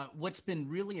 So what's been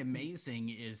really amazing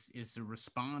is the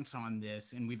response on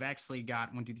this. And we've actually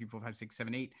got 1, 2, 3, 4, 5, 6,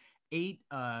 7, 8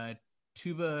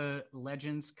 tuba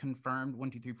legends confirmed.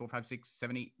 1, 2, 3, 4, 5, 6,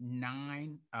 7, 8,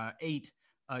 9, 8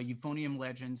 euphonium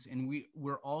legends. And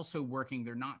we're also working,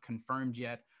 they're not confirmed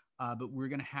yet, but we're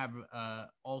going to have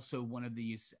also one of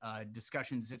these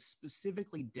discussions that's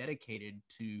specifically dedicated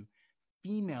to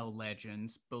female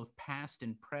legends, both past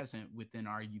and present, within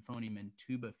our euphonium and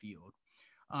tuba field.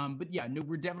 But yeah, no,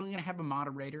 we're definitely going to have a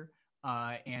moderator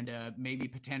and maybe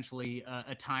potentially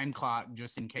a time clock,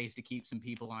 just in case, to keep some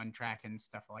people on track and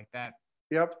stuff like that.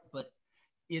 Yep. But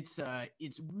it's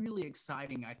really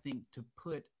exciting, I think, to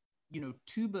put,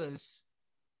 tubas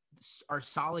are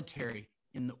solitary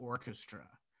in the orchestra.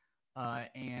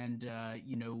 when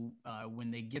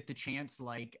they get the chance,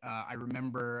 like I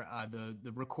remember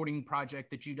the recording project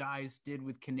that you guys did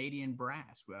with Canadian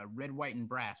Brass, Red, White, and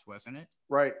Brass, wasn't it?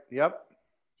 Right. Yep.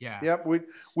 Yeah. Yep.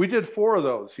 We did 4 of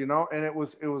those, and it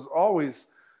was always,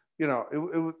 it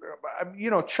was,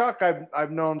 Chuck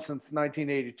I've known since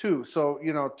 1982. So,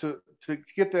 to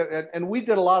get that, and we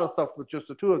did a lot of stuff with just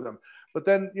the 2 of them. But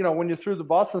then, when you threw the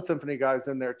Boston Symphony guys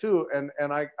in there too, and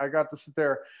I got to sit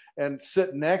there and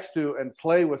sit next to and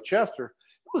play with Chester,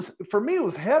 for me, it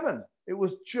was heaven. It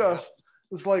was just,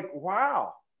 it was like,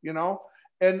 wow,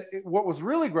 And what was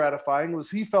really gratifying was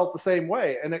he felt the same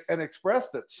way and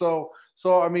expressed it. So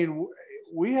I mean,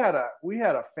 we had a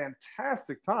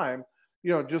fantastic time,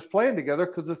 just playing together,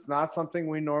 because it's not something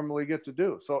we normally get to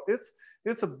do. So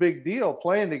it's a big deal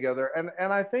playing together.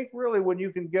 And I think really when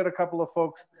you can get a couple of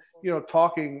folks,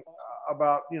 talking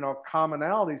about,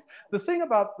 commonalities, the thing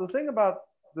about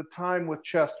the time with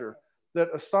Chester that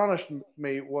astonished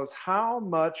me was how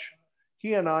much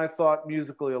he and I thought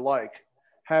musically alike,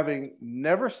 having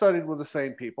never studied with the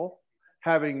same people,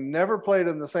 having never played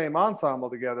in the same ensemble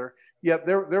together. Yet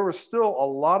there was still a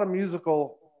lot of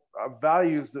musical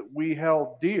values that we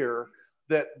held dear,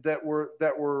 that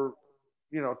were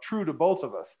true to both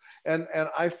of us. And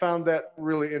I found that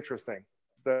really interesting,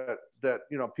 that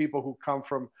people who come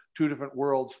from 2 different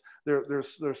worlds,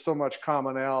 there's so much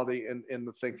commonality in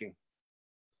the thinking.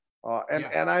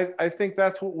 And I think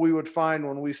that's what we would find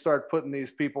when we start putting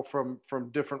these people from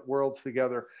different worlds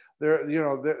together. There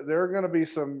are going to be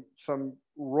some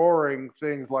roaring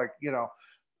things like,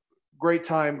 great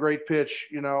time, great pitch,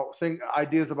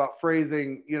 ideas about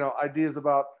phrasing, ideas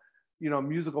about,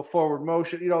 musical forward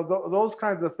motion, those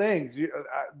kinds of things.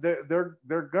 They're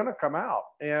going to come out.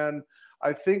 And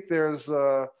I think there's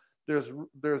a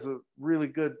really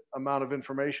good amount of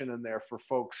information in there for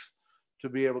folks to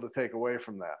be able to take away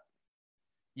from that.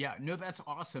 Yeah, no, that's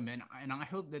awesome. And I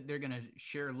hope that they're going to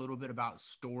share a little bit about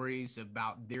stories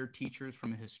about their teachers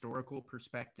from a historical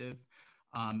perspective.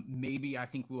 Maybe I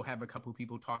think we'll have a couple of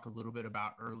people talk a little bit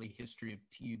about early history of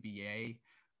TUBA,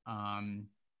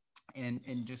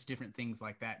 and just different things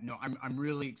like that. No, I'm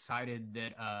really excited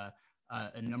that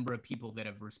a number of people that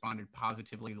have responded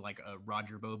positively, like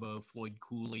Roger Bobo, Floyd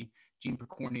Cooley, Gene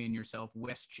Picorni and yourself,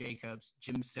 Wes Jacobs,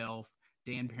 Jim Self,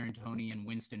 Dan Parentoni, and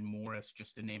Winston Morris,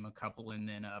 just to name a couple. And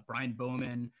then Brian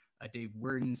Bowman, Dave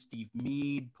Worden, Steve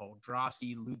Mead, Paul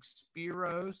Drosty, Luke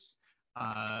Spiros,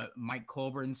 Mike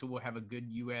Colburn. So we'll have a good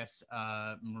U.S.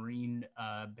 Marine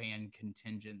band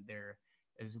contingent there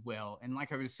as well. And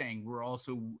like I was saying, we're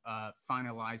also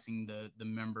finalizing the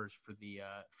members for the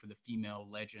female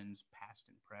legends, past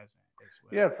and present as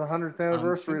well. Yeah, it's the 100th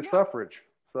anniversary of suffrage,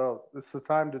 so it's the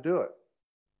time to do it.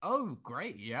 Oh,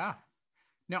 great! Yeah.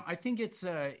 No, I think it's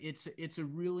a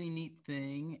really neat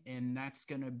thing, and that's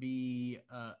going to be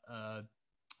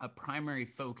a primary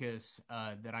focus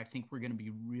that I think we're going to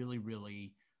be really,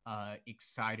 really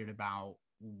excited about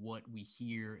what we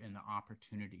hear and the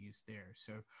opportunities there.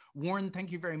 So, Warren,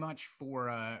 thank you very much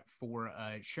for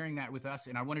sharing that with us.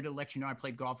 And I wanted to let you know I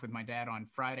played golf with my dad on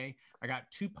Friday. I got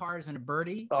 2 pars and a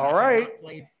birdie. All right.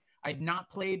 I had not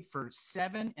played for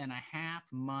 7.5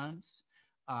 months.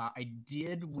 I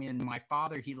did when my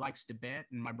father, he likes to bet,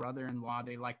 and my brother-in-law,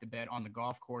 they like to bet on the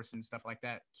golf course and stuff like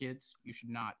that. Kids, you should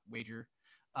not wager.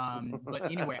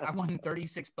 But anyway, I won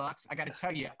 $36. I got to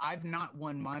tell you, I've not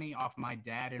won money off my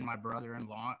dad and my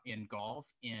brother-in-law in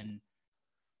golf in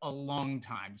a long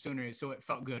time. So it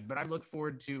felt good. But I look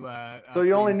forward to. So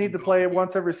you only need to play it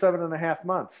once every 7.5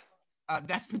 months.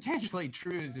 That's potentially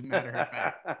true, as a matter of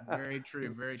fact. Very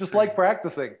true. Very just true. like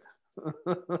practicing.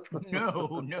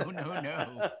 No.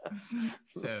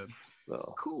 So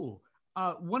cool.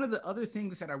 One of the other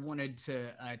things that I wanted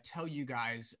to tell you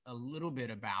guys a little bit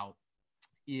about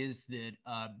is that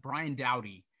Brian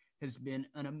Dowdy has been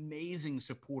an amazing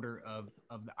supporter of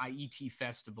the IET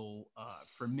Festival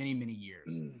for many, many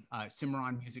years.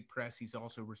 Cimarron Music Press, he's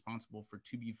also responsible for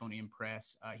Tuba Euphonium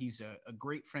Press. He's a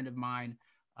great friend of mine,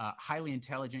 highly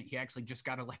intelligent. He actually just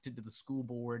got elected to the school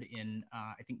board in,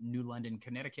 I think, New London,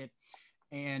 Connecticut.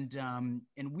 And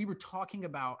we were talking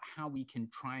about how we can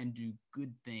try and do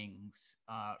good things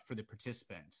for the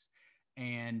participants.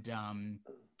 And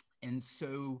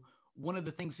so one of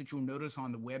the things that you'll notice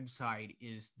on the website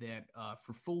is that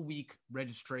for full week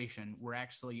registration, we're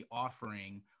actually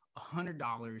offering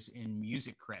 $100 in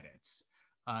music credits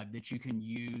that you can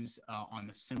use on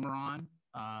the Cimarron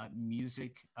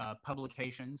music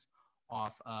publications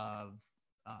off of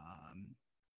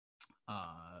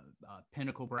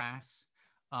Pinnacle Brass,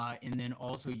 and then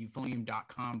also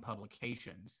euphonium.com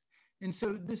publications. And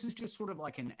so this is just sort of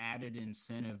like an added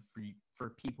incentive for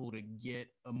people to get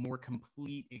a more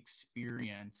complete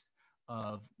experience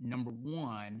of, number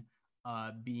one,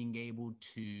 being able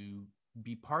to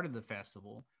be part of the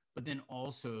festival, but then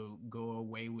also go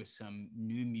away with some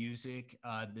new music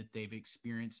that they've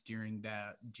experienced during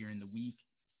the week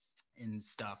and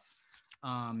stuff.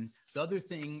 The other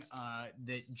thing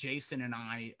that Jason and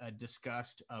I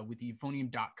discussed with the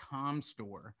euphonium.com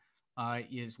store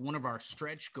is one of our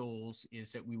stretch goals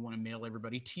is that we want to mail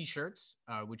everybody t-shirts,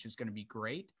 which is going to be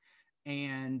great.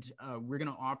 And we're going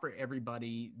to offer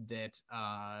everybody that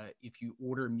if you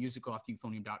order music off the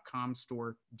euphonium.com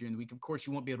store during the week, of course,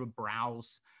 you won't be able to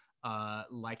browse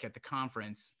like at the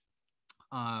conference,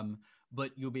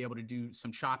 but you'll be able to do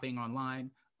some shopping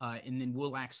online. And then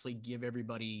we'll actually give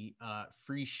everybody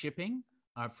free shipping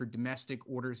for domestic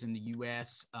orders in the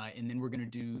U.S. And then we're going to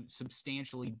do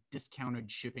substantially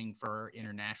discounted shipping for our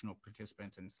international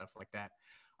participants and stuff like that.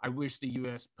 I wish the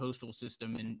U.S. postal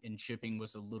system and shipping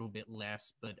was a little bit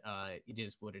less, but it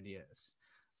is what it is.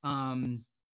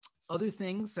 Other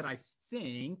things that I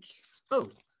think,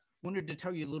 wanted to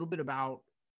tell you a little bit about,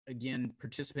 again,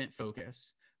 participant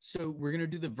focus. So we're going to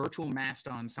do the virtual massed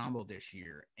ensemble this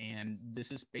year. And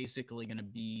this is basically going to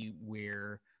be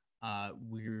where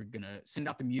we're going to send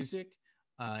out the music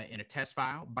in a test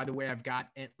file. By the way, I've got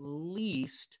at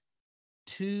least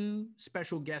 2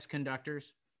 special guest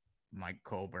conductors. Mike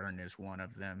Colburn is one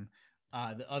of them.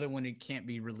 The other one, it can't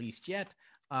be released yet,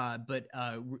 but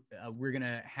we're going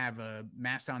to have a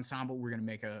massed ensemble. We're going to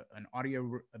make a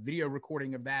video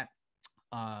recording of that.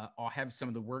 I'll have some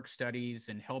of the work studies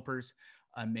and helpers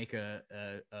make a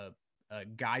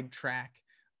guide track,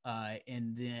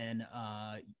 and then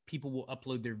people will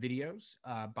upload their videos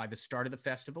by the start of the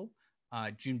festival,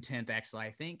 June 10th, actually,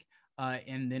 I think.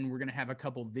 And then we're going to have a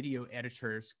couple video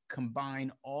editors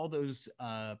combine all those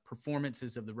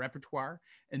performances of the repertoire,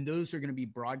 and those are going to be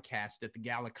broadcast at the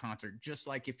gala concert, just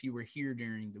like if you were here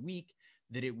during the week,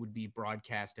 that it would be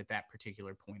broadcast at that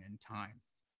particular point in time.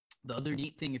 The other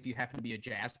neat thing, if you happen to be a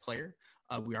jazz player,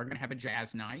 we are going to have a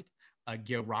jazz night.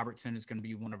 Gail Robertson is going to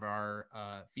be one of our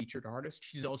featured artists.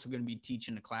 She's also going to be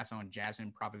teaching a class on jazz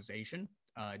improvisation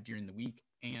during the week.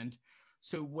 And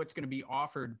so what's going to be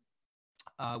offered,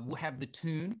 we'll have the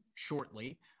tune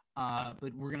shortly,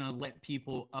 but we're going to let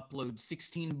people upload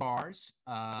 16 bars,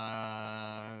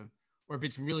 or if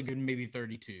it's really good, maybe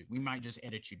 32. We might just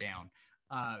edit you down.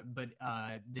 But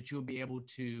that you'll be able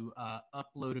to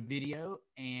upload a video,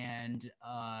 and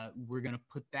we're going to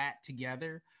put that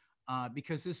together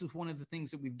because this is one of the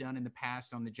things that we've done in the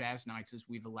past on the jazz nights is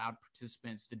we've allowed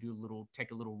participants to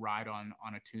take a little ride on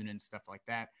a tune and stuff like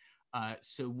that.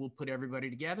 So we'll put everybody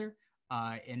together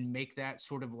and make that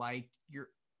sort of like you're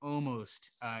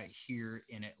almost here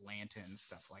in Atlanta and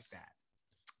stuff like that.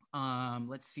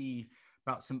 Let's see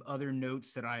about some other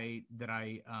notes that I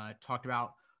talked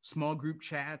about. Small group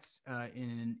chats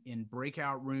in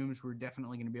breakout rooms. We're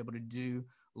definitely going to be able to do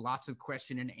lots of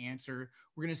question and answer.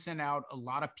 We're going to send out a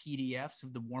lot of PDFs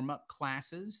of the warm-up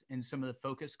classes, and some of the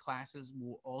focus classes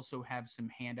will also have some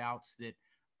handouts that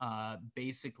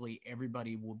basically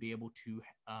everybody will be able to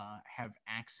have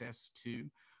access to.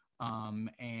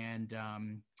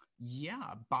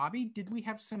 Yeah, Bobby, did we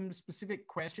have some specific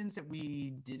questions that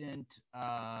we didn't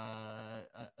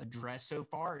address so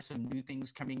far, or some new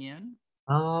things coming in?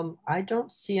 I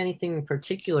don't see anything in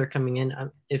particular coming in.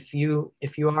 If you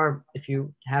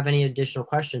have any additional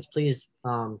questions, please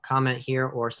comment here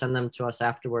or send them to us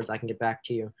afterwards. I can get back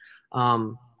to you.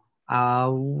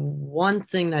 One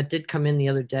thing that did come in the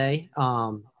other day,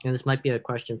 and this might be a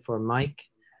question for Mike.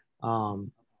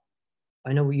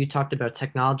 I know you talked about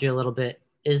technology a little bit.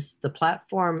 Is the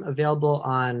platform available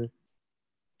on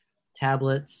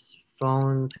tablets,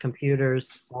 phones,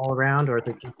 computers, all around, or is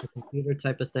it just a computer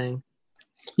type of thing?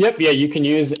 Yep. Yeah, you can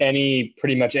use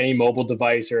pretty much any mobile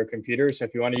device or a computer. So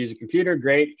if you want to use a computer,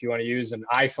 great. If you want to use an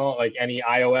iPhone, like any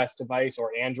iOS device,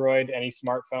 or Android, any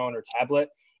smartphone or tablet,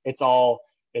 it's all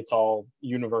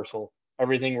universal.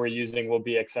 Everything we're using will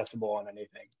be accessible on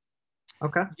anything.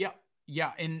 Okay. Yeah.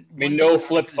 Yeah. And I mean, no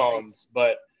flip phones,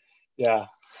 but yeah.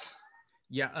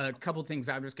 Yeah, a couple things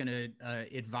I was going to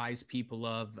advise people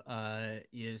of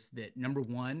is that, number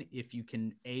one, if you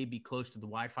can be close to the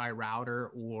Wi-Fi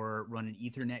router or run an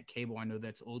Ethernet cable. I know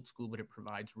that's old school, but it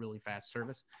provides really fast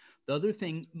service. The other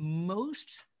thing,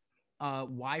 most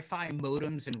Wi-Fi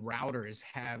modems and routers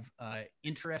have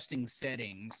interesting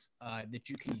settings that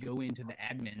you can go into the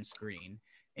admin screen,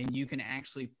 and you can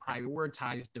actually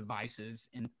prioritize devices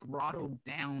and throttle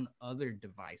down other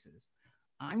devices.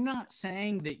 I'm not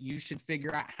saying that you should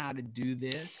figure out how to do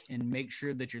this and make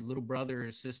sure that your little brother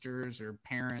or sisters or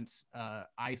parents'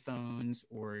 iPhones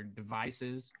or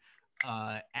devices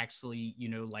actually, you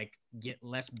know, like get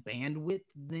less bandwidth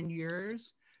than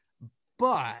yours.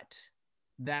 But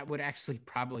that would actually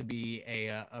probably be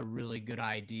a really good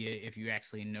idea if you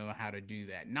actually know how to do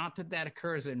that. Not that that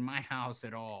occurs in my house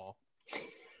at all.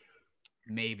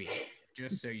 Maybe,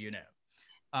 just so you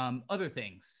know. Other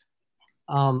things.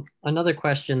 Another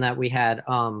question that we had,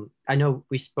 I know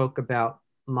we spoke about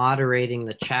moderating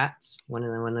the chats when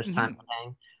there's time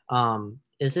playing.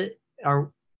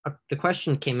 The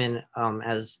question came in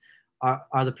as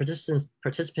are the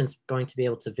participants going to be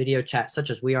able to video chat such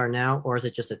as we are now, or is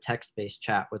it just a text-based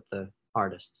chat with the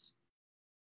artists?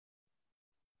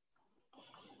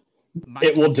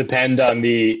 It will depend on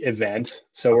the event.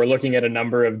 So we're looking at a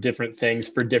number of different things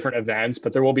for different events,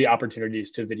 but there will be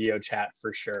opportunities to video chat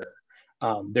for sure.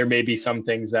 There may be some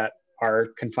things that are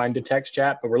confined to text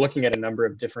chat, but we're looking at a number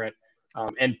of different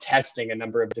and testing a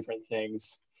number of different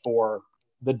things for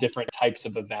the different types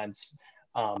of events.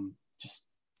 Just,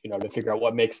 you know, to figure out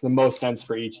what makes the most sense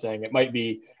for each thing. It might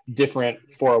be different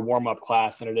for a warm-up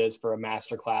class than it is for a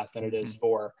master class than it is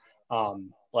for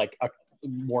like a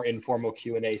more informal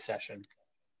Q&A session.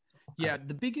 Yeah,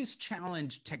 the biggest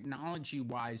challenge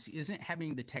technology-wise isn't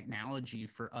having the technology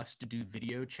for us to do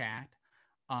video chat.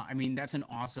 I mean, that's an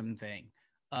awesome thing.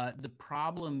 The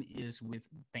problem is with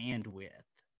bandwidth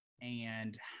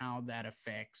and how that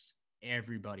affects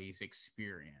everybody's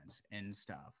experience and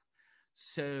stuff.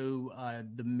 So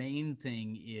the main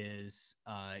thing is,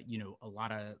 you know, a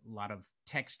lot of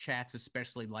text chats,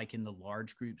 especially like in the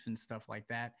large groups and stuff like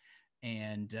that.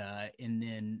 And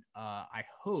then I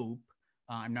hope,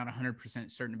 I'm not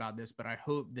 100% certain about this, but I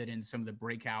hope that in some of the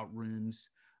breakout rooms,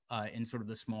 in sort of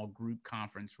the small group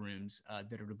conference rooms,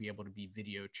 that it'll be able to be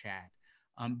video chat.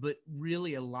 But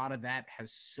really a lot of that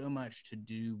has so much to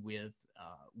do with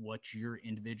what your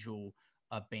individual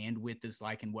bandwidth is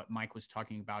like, and what Mike was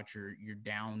talking about, your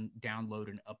download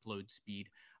and upload speed.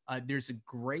 There's a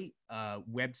great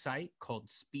website called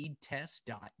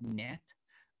speedtest.net.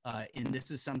 And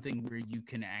this is something where you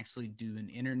can actually do an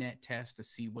internet test to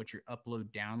see what your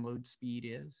upload download speed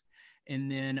is.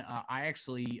 And then I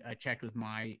actually checked with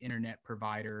my internet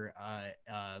provider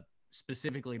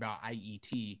specifically about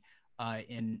IET.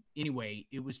 And anyway,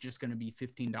 it was just going to be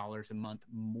 $15 a month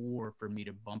more for me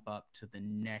to bump up to the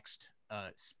next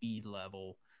speed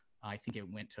level. I think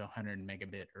it went to 100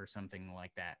 megabit or something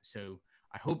like that. So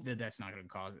I hope that that's not going to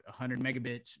cause 100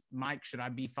 megabits. Mike, should I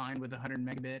be fine with 100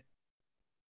 megabit?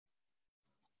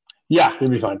 Yeah, you'll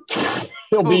be fine.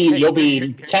 You'll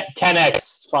be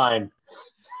 10x fine.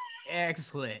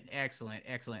 Excellent.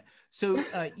 So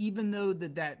even though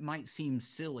that might seem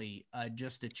silly,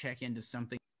 just to check into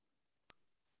something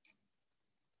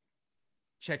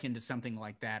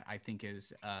like that, I think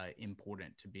is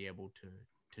important to be able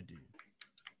to do.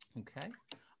 Okay.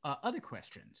 Other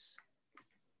questions?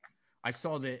 I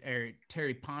saw that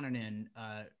Terry Ponanen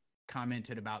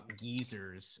commented about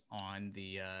geezers on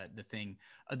the thing.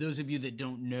 Those of you that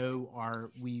don't know,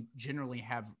 we generally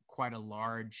have quite a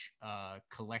large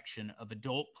collection of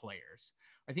adult players.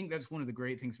 I think that's one of the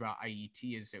great things about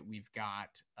IET is that we've got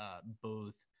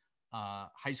both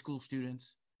high school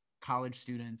students, college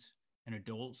students, and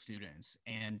adult students.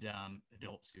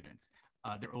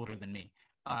 They're older than me.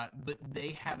 But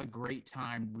they have a great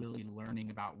time really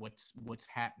learning about what's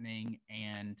happening,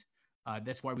 and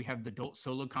that's why we have the adult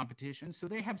solo competition. So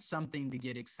they have something to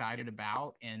get excited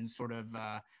about, and sort of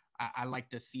I like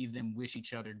to see them wish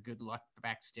each other good luck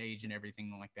backstage and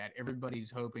everything like that. Everybody's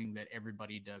hoping that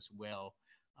everybody does well,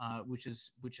 which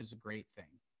is a great thing.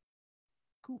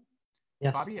 Cool.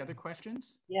 Yes. Bobby, other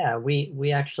questions? Yeah,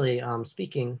 we actually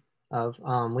speaking of,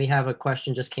 we have a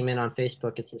question just came in on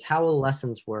Facebook. It says, how will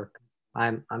lessons work?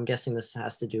 I'm guessing this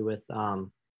has to do with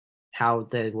how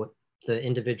the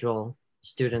individual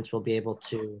students will be able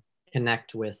to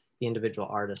connect with the individual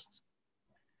artists.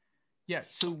 Yeah,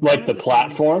 so like the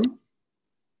platform.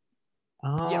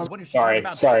 Yeah, what is talk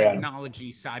about the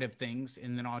technology side of things,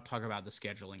 and then I'll talk about the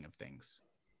scheduling of things.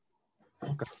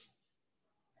 Okay.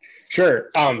 Sure.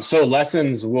 So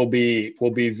lessons will be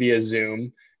via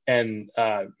Zoom, and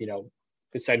you know,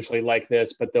 essentially like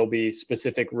this, but there'll be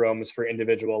specific rooms for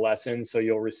individual lessons. So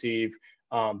you'll receive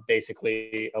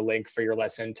basically a link for your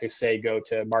lesson to say go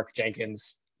to Mark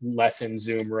Jenkins' lesson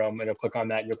Zoom room, and you'll click on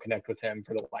that and you'll connect with him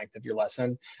for the length of your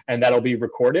lesson, and that'll be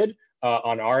recorded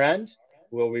on our end.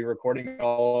 We'll be recording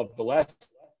all of the lessons,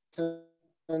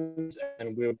 and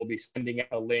we will be sending out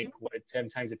a link.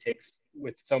 Sometimes it takes,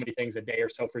 with so many things, a day or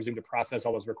so for Zoom to process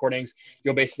all those recordings.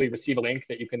 You'll basically receive a link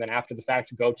that you can then, after the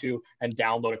fact, go to and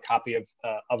download a copy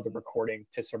of the recording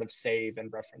to sort of save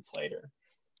and reference later.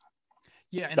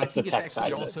 Yeah, and that's I think the it's tech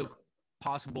actually side of also it.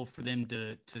 possible for them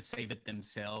to save it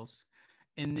themselves.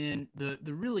 And then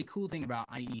the really cool thing about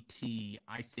IET,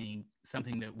 I think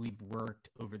something that we've worked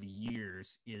over the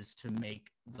years, is to make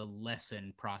the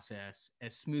lesson process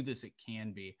as smooth as it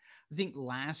can be. I think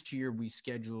last year we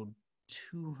scheduled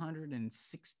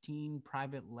 216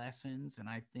 private lessons, and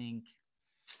I think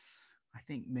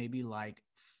maybe like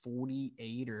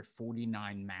 48 or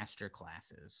 49 master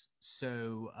classes.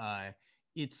 So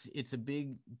it's a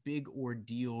big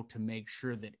ordeal to make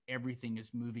sure that everything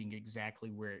is moving exactly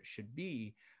where it should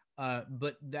be.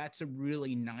 But that's a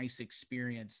really nice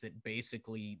experience, that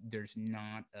basically there's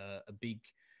not a big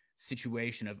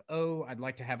situation of, oh, I'd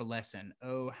like to have a lesson.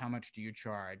 Oh, how much do you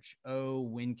charge? Oh,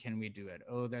 when can we do it?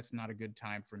 Oh, that's not a good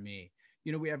time for me.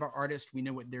 You know, we have our artists, we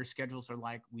know what their schedules are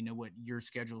like, we know what your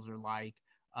schedules are like,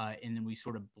 and then we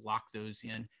sort of block those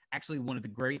in. Actually, one of the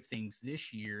great things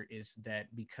this year is that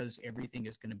because everything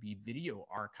is going to be video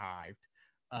archived,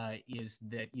 is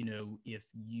that, you know, if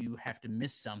you have to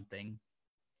miss something,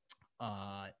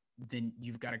 then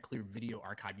you've got a clear video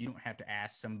archive. You don't have to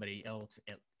ask somebody else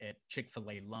at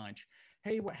Chick-fil-A lunch,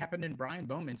 hey, what happened in Brian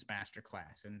Bowman's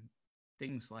masterclass, and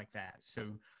things like that. So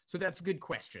that's a good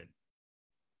question.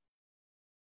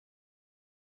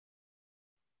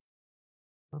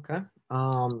 Okay.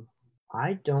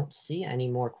 I don't see any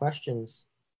more questions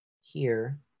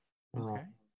here. Okay.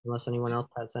 Unless anyone else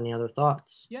has any other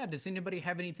thoughts. Yeah. Does anybody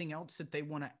have anything else that they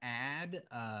want to add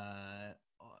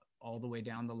all the way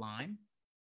down the line?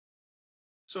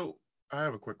 So I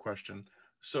have a quick question.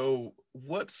 So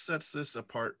what sets this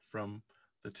apart from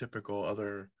the typical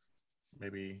other,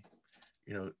 maybe,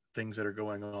 you know, things that are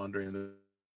going on during the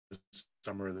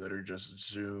summer that are just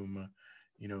Zoom,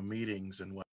 you know, meetings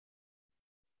and what?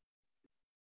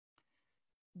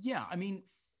 Yeah, I mean,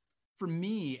 for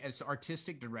me as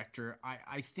artistic director,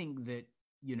 I think that,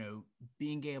 you know,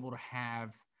 being able to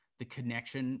have the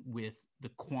connection with the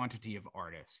quantity of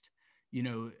artists, you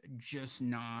know, just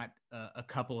not a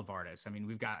couple of artists. I mean,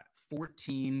 we've got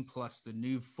 14 plus the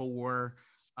new 4.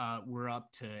 We're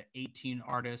up to 18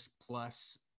 artists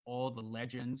plus all the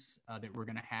legends that we're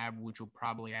going to have, which will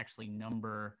probably actually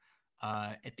number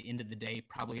at the end of the day,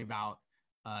 probably about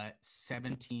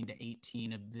 17 to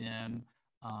 18 of them.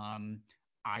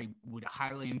 I would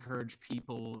highly encourage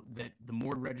people that the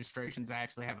more registrations, I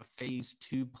actually have a phase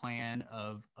 2 plan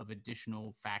of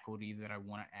additional faculty that I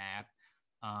want to add.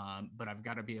 But I've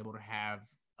got to be able to have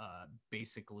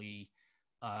basically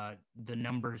the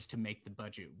numbers to make the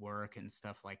budget work and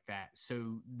stuff like that.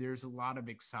 So there's a lot of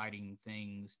exciting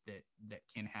things that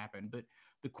can happen. But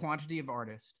the quantity of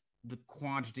artists, the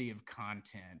quantity of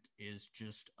content is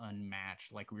just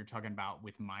unmatched. Like we were talking about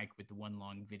with Mike, with the one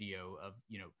long video of,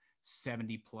 you know,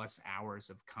 70 plus hours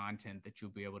of content that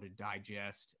you'll be able to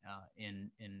digest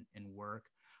in work.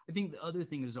 I think the other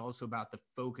thing is also about the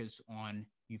focus on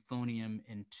euphonium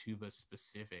and tuba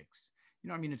specifics. You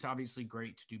know, I mean, it's obviously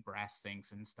great to do brass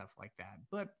things and stuff like that,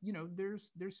 but, you know, there's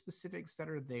specifics that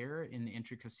are there in the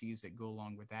intricacies that go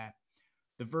along with that.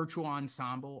 The virtual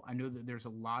ensemble, I know that there's a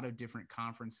lot of different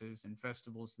conferences and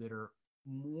festivals that are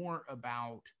more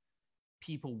about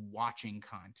people watching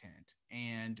content,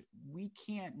 and we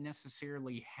can't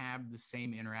necessarily have the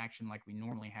same interaction like we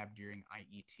normally have during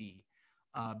IET.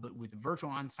 But with the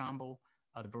virtual ensemble,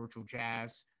 the virtual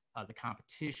jazz, the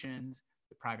competitions,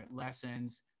 the private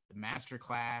lessons, the master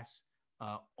class,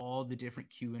 all the different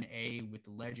Q&A with the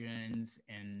legends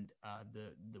and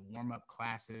the warm-up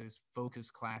classes, focus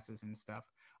classes and stuff,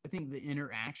 I think the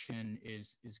interaction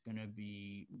is going to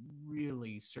be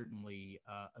really certainly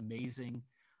amazing.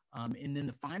 And then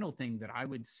the final thing that I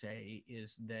would say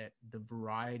is that the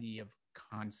variety of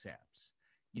concepts,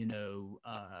 you know,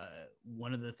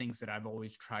 one of the things that I've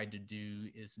always tried to do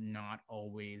is not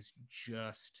always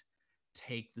just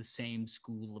take the same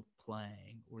school of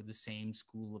playing or the same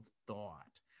school of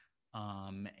thought,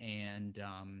 and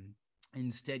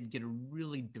instead get a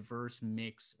really diverse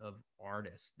mix of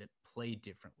artists that play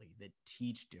differently, that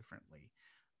teach differently.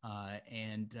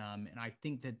 And I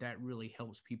think that really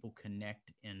helps people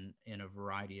connect in a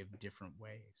variety of different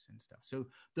ways and stuff. So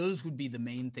those would be the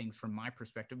main things from my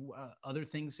perspective. Other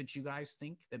things that you guys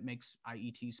think that makes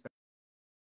IET special?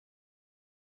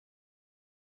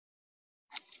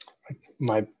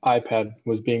 My iPad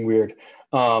was being weird.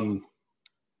 There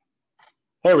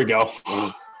we go.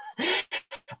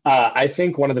 I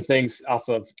think one of the things off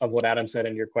of what Adam said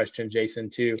in your question, Jason,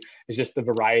 too, is just the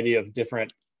variety of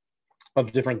different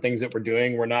things that we're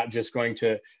doing. We're not just going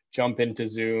to jump into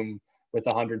Zoom with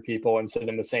 100 people and sit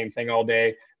in the same thing all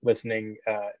day listening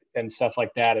and stuff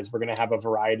like that. Is we're going to have a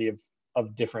variety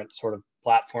of different sort of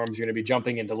platforms. You're going to be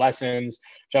jumping into lessons,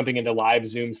 jumping into live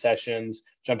Zoom sessions,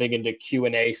 jumping into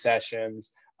Q&A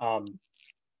sessions,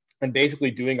 and basically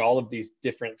doing all of these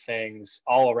different things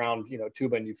all around,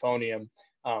 tuba and euphonium.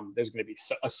 There's going to be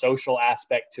a social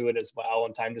aspect to it as well,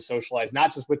 and time to socialize,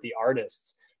 not just with the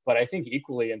artists, but I think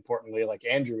equally importantly, like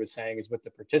Andrew was saying, is with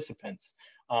the participants,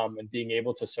 and being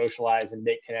able to socialize and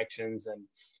make connections and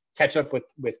catch up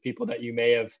with people that you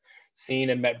may have seen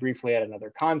and met briefly at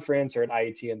another conference or at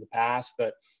IET in the past,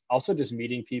 but also just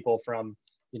meeting people from,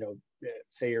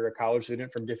 say you're a college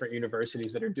student from different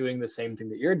universities that are doing the same thing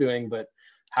that you're doing, but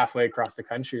halfway across the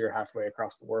country or halfway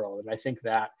across the world. And I think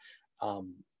that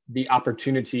the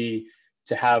opportunity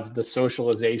to have the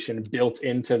socialization built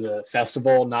into the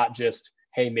festival, not just,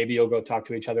 hey, maybe you'll go talk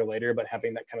to each other later, but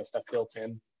having that kind of stuff built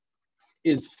in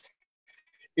is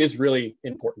really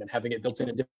important, and having it built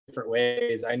in different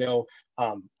ways. I know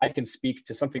I can speak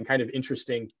to something kind of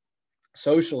interesting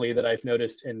socially that I've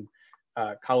noticed in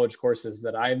college courses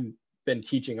that I've been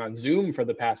teaching on Zoom for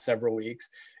the past several weeks,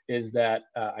 is that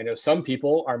I know some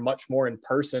people are much more in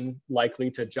person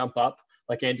likely to jump up.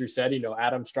 Like Andrew said,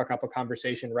 Adam struck up a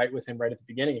conversation right with him right at the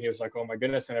beginning. And he was like, oh my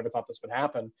goodness, I never thought this would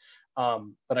happen.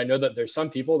 But I know that there's some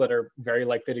people that are very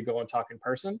likely to go and talk in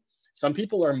person. Some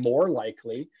people are more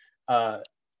likely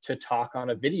to talk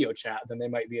on a video chat than they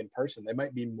might be in person. They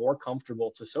might be more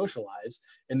comfortable to socialize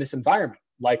in this environment.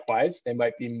 Likewise, they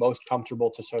might be most comfortable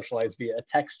to socialize via a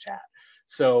text chat.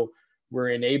 So we're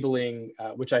enabling,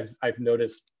 which I've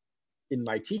noticed in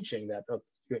my teaching, that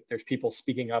there's people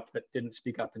speaking up that didn't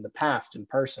speak up in the past in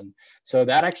person. So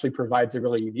that actually provides a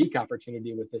really unique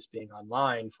opportunity with this being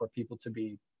online for people to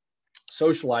be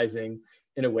socializing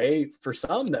in a way, for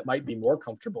some, that might be more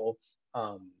comfortable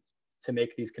to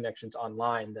make these connections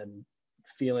online than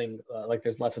feeling like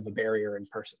there's less of a barrier in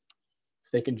person.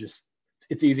 So they can just,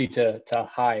 it's easy to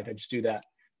hide. I just do that.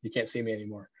 You can't see me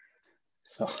anymore.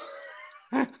 So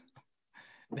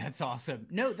that's awesome.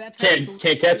 No, that's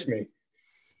can't catch me.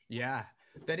 Yeah,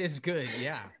 that is good.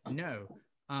 Yeah, no.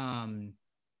 I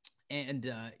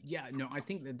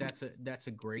think that's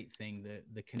a great thing,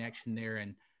 the connection there.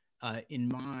 And in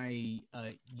my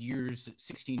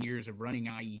 16 years of running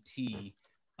IET,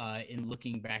 and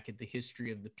looking back at the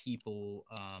history of the people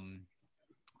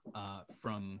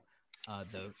from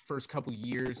the first couple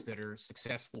years that are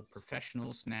successful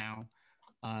professionals now,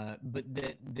 but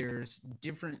that there's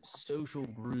different social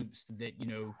groups that,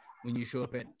 when you show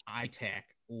up at ITech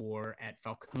or at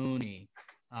Falcone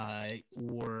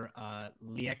or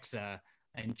Liexa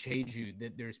and Jeju,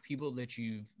 that there's people that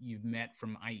you've met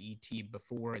from IET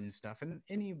before and stuff, and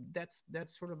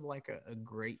that's sort of like a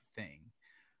great thing.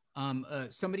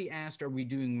 Somebody asked, are we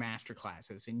doing master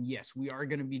classes? And yes, we are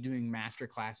going to be doing master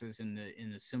classes in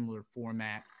the similar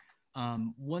format.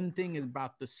 One thing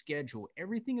about the schedule,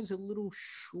 everything is a little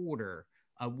shorter.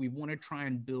 We want to try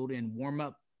and build in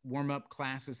warm-up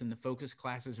classes, and the focus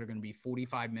classes are going to be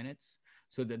 45 minutes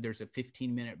so that there's a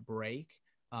 15-minute break.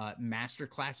 Master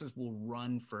classes will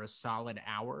run for a solid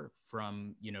hour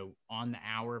from, on the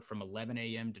hour from 11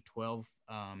 a.m. to 12.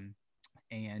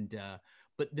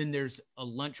 But then there's a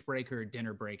lunch break or a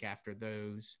dinner break after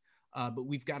those. But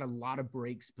we've got a lot of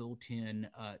breaks built in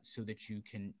so that you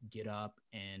can get up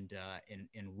and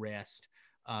rest.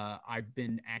 I've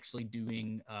been actually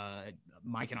doing,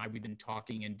 Mike and I, we've been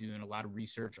talking and doing a lot of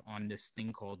research on this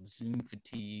thing called Zoom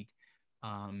fatigue.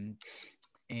 And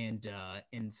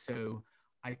so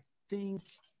I think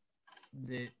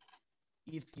that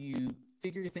if you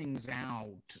figure things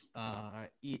out,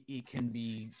 it can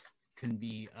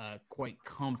be quite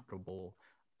comfortable.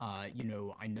 I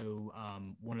know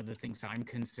one of the things I'm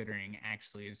considering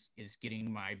actually is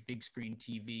getting my big screen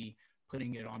TV,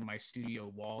 putting it on my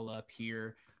studio wall up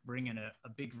here, bringing a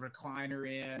big recliner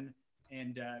in,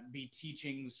 and be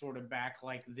teaching sort of back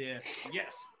like this.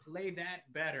 Yes, play that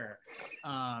better.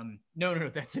 No,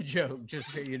 that's a joke, just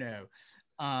so you know.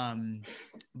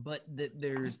 But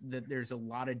there's a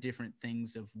lot of different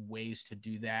things of ways to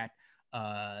do that.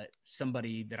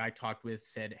 Somebody that I talked with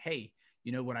said, hey,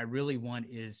 what I really want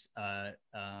is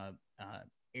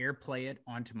AirPlay it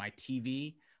onto my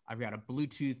TV. I've got a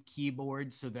Bluetooth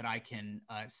keyboard so that I can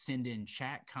send in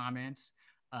chat comments,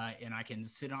 and I can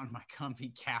sit on my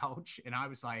comfy couch. And I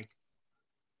was like,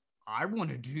 I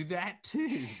want to do that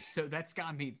too. So that's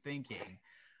got me thinking.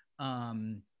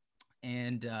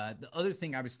 And the other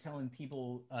thing I was telling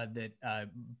people that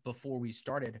before we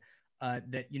started,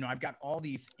 that, you know, I've got all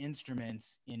these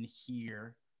instruments in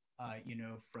here, you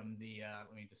know, from the,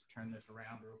 let me just turn this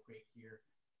around real quick here,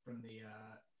 from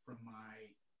my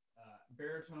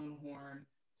baritone horn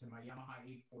to my Yamaha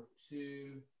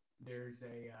 842. There's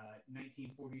a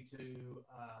 1942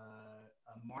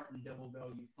 a Martin double bell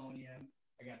euphonium.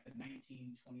 I got the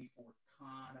 1924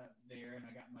 Kahn up there, and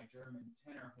I got my German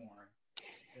tenor horn.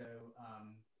 So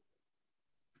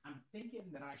I'm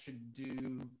thinking that I should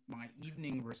do my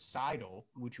evening recital,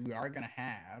 which we are going to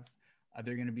have.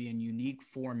 They're going to be in unique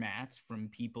formats from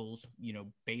people's, you know,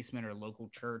 basement or local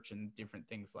church and different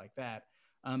things like that.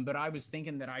 But I was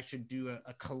thinking that I should do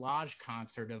a collage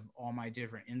concert of all my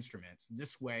different instruments.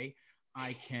 This way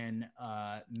I can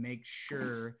make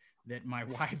sure that my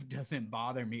wife doesn't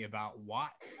bother me about why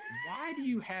do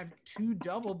you have two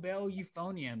double bell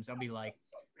euphoniums? I'll be like,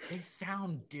 they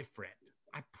sound different,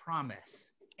 I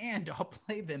promise. And I'll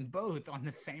play them both on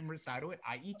the same recital at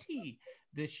IET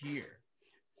this year.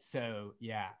 So,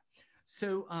 yeah.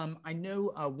 So I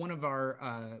know one of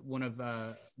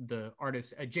the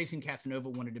artists, Jason Casanova,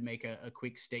 wanted to make a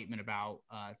quick statement about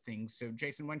things. So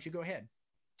Jason, why don't you go ahead?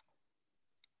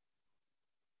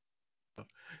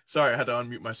 Sorry, I had to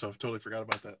unmute myself. Totally forgot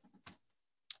about that.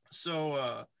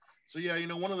 So yeah, you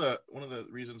know, one of the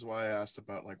reasons why I asked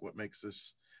about like what makes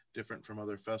this different from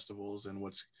other festivals and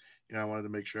what's, you know, I wanted to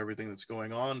make sure everything that's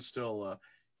going on still,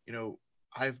 you know,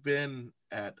 I've been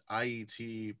at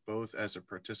IET both as a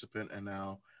participant and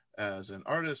now as an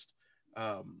artist,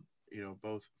 you know,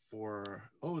 both for,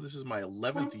 this is my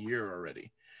 11th year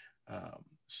already.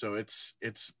 So it's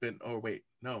been,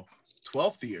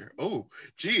 12th year. Oh,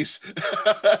 geez.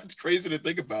 It's crazy to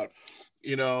think about,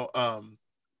 you know,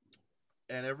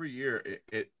 and every year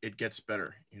it gets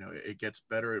better, you know, it gets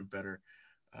better and better.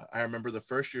 I remember the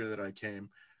first year that I came,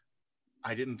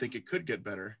 I didn't think it could get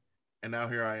better. And now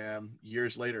here I am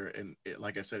years later. And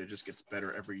like I said, it just gets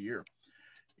better every year,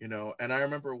 you know? And I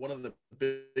remember one of the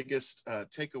biggest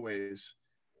takeaways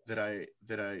that I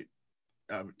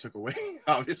took away,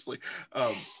 obviously,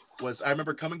 was I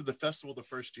remember coming to the festival the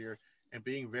first year and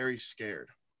being very scared.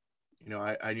 You know,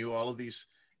 I knew all of these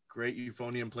great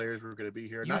euphonium players were going to be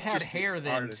here. You not had just hair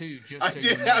then artists. Too. Just I so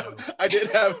did you know. I did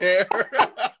have hair.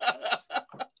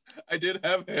 I did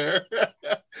have hair.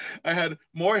 I had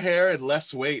more hair and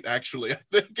less weight, actually, I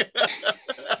think.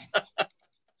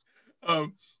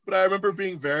 But I remember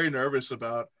being very nervous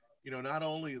about, you know, not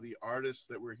only the artists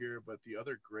that were here, but the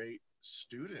other great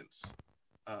students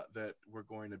that were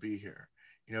going to be here.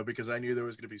 You know, because I knew there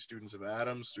was going to be students of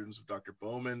Adams, students of Dr.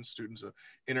 Bowman, students of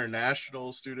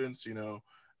international students, you know,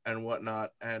 and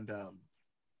whatnot. And I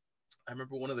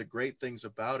remember one of the great things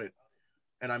about it,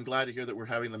 and I'm glad to hear that we're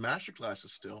having the master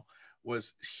classes still,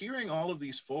 was hearing all of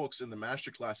these folks in the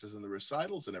master classes and the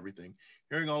recitals and everything,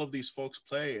 hearing all of these folks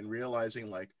play and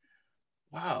realizing like,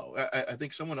 wow, I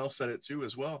think someone else said it too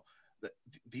as well, that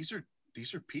these are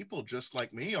people just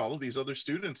like me, all of these other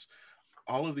students,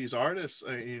 all of these artists,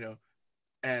 you know,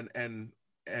 and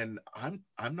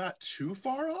I'm not too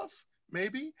far off,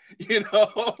 maybe, you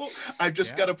know. I've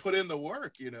just got to put in the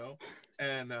work, you know.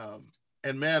 And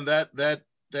man, that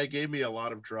gave me a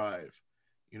lot of drive,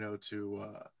 you know, to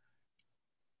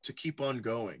keep on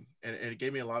going, and it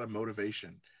gave me a lot of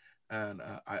motivation. And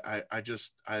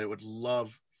I would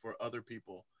love for other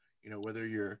people, you know, whether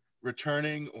you're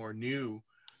returning or new,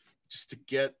 just to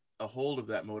get a hold of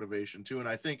that motivation too. And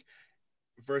I think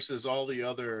versus all the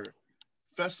other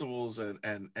festivals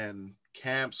and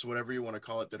camps, whatever you want to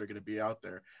call it, that are going to be out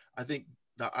there, I think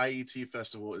the IET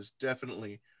Festival is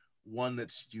definitely one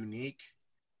that's unique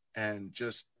and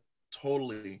just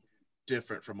totally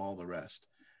different from all the rest.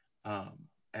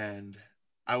 And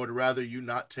I would rather you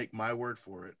not take my word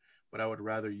for it, but I would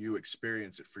rather you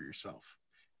experience it for yourself.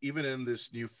 Even in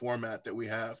this new format that we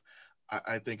have,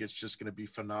 I think it's just going to be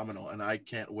phenomenal. And I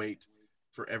can't wait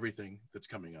for everything that's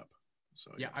coming up.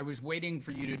 So yeah, I was waiting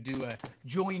for you to do a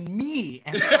join me.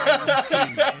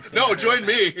 No, join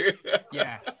me.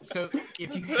 Yeah. So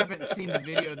if you haven't seen the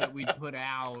video that we put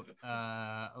out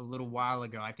a little while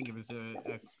ago, I think it was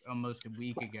almost a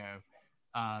week ago,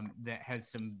 that has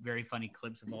some very funny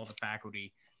clips of all the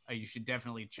faculty. You should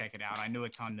definitely check it out. I know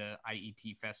it's on the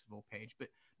IET Festival page, but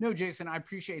no, Jason, I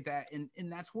appreciate that.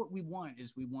 And that's what we want,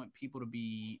 is we want people to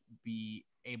be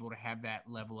able to have that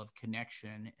level of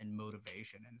connection and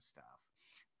motivation and stuff.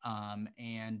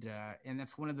 And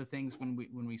that's one of the things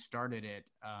when we started it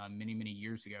many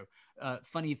years ago.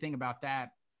 Funny thing about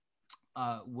that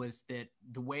was that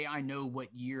the way I know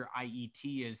what year IET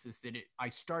is that I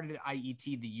started at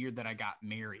IET the year that I got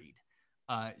married.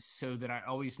 so that I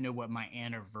always know what my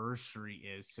anniversary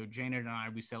is. So Janet and I,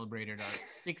 we celebrated our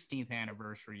 16th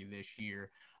anniversary this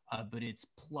year, but it's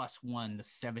 +1, the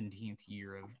 17th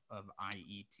year of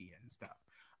IET and stuff.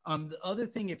 The other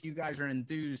thing, if you guys are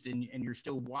enthused and you're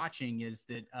still watching, is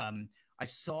that I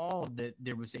saw that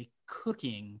there was a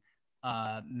cooking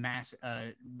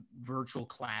virtual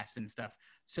class and stuff.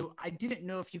 So I didn't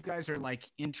know if you guys are like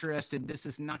interested. This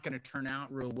is not going to turn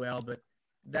out real well, but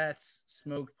that's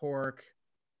smoked pork.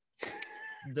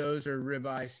 Those are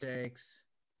ribeye steaks.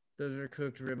 Those are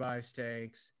cooked ribeye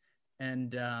steaks.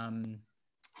 And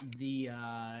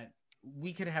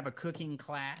we could have a cooking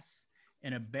class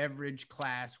and a beverage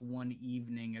class one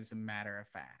evening, as a matter of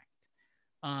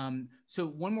fact. So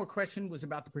one more question was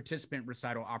about the participant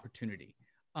recital opportunity.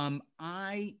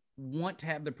 I want to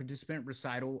have the participant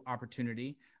recital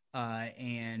opportunity,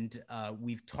 and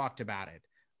we've talked about it.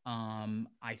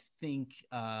 I think,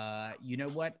 you know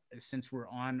what, since we're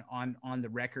on the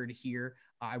record here,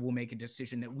 I will make a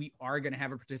decision that we are going to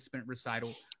have a participant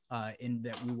recital, in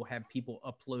that we will have people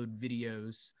upload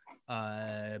videos.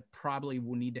 Probably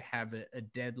we'll need to have a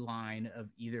deadline of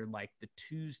either like the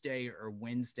Tuesday or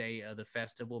Wednesday of the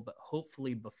festival, but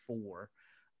hopefully before,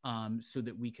 so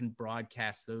that we can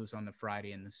broadcast those on the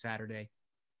Friday and the Saturday.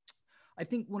 I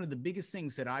think one of the biggest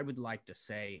things that I would like to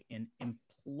say and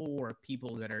implore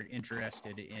people that are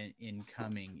interested in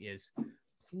coming is,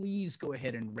 please go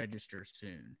ahead and register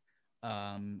soon.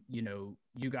 You know,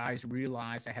 you guys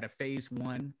realize I had a phase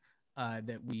 1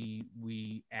 that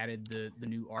we added the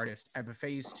new artist. I have a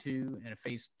phase 2 and a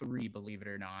phase 3, believe it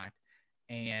or not,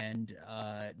 and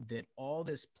that all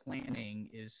this planning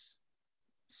is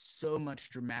so much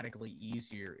dramatically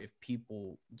easier if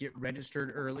people get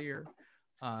registered earlier,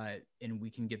 and we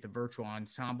can get the virtual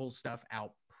ensemble stuff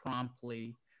out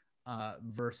promptly,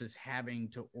 versus having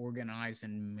to organize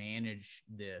and manage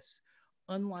this.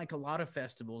 Unlike a lot of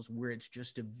festivals where it's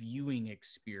just a viewing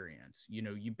experience, you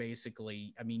know, you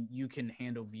basically, I mean, you can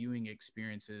handle viewing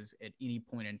experiences at any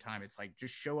point in time. It's like,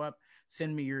 just show up,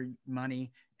 send me your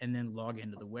money, and then log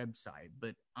into the website.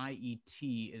 But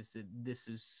IET is that this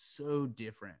is so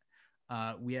different.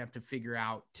 We have to figure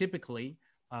out, typically,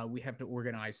 we have to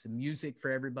organize some music for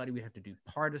everybody. We have to do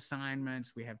part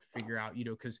assignments. We have to figure out, you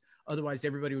know, because otherwise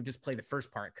everybody would just play the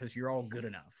first part because you're all good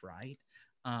enough, right?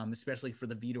 Especially for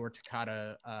the Vidor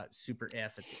Toccata Super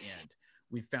F at the end.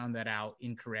 We've found that out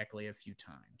incorrectly a few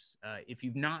times. If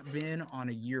you've not been on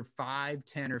a year 5,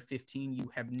 10, or 15,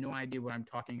 you have no idea what I'm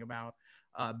talking about.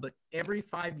 But every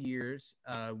 5 years,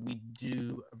 we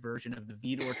do a version of the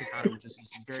Vidor Toccata, which is this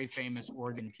very famous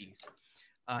organ piece.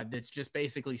 That's just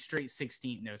basically straight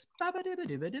 16th notes.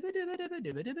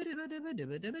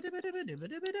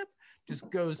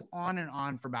 Just goes on and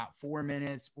on for about 4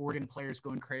 minutes. Organ players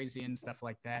going crazy and stuff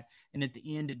like that. And at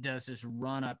the end, it does this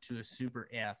run up to a super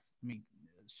F. I mean,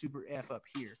 super F up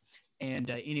here. And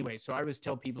anyway, so I always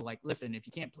tell people, like, listen, if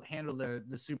you can't handle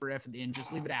the super F at the end,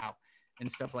 just leave it out and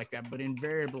stuff like that. But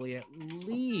invariably, at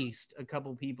least a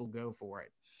couple people go for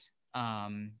it.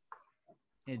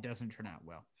 It doesn't turn out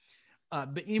well.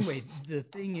 But anyway, the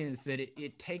thing is that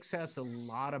it takes us a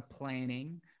lot of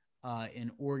planning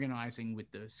and organizing with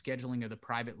the scheduling of the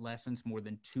private lessons, more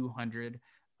than 200.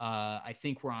 I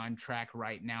think we're on track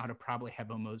right now to probably have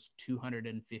almost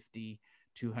 250,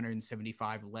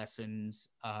 275 lessons.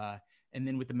 And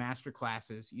then with the master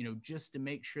classes, you know, just to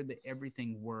make sure that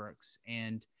everything works.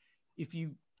 And if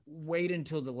you wait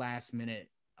until the last minute,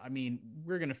 I mean,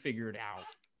 we're going to figure it out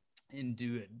and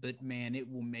do it, but man, it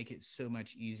will make it so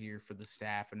much easier for the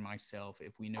staff and myself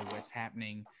if we know what's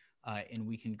happening, and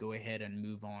we can go ahead and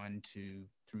move on through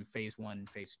phase 1,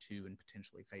 phase 2, and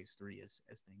potentially phase 3 as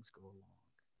things go along.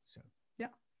 So yeah.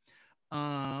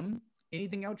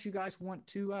 Anything else you guys want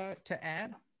to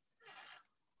add?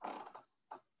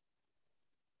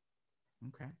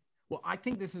 Okay. Well, I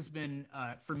think this has been,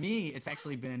 for me, it's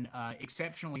actually been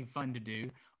exceptionally fun to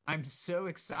do. I'm so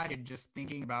excited just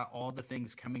thinking about all the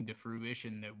things coming to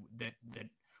fruition that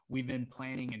we've been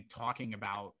planning and talking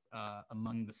about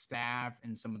among the staff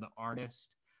and some of the artists.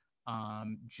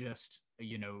 Just,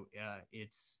 you know,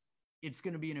 it's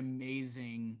going to be an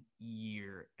amazing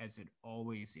year, as it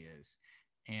always is.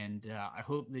 And I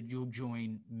hope that you'll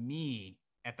join me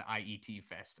at the IET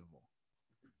Festival.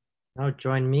 No,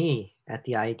 join me at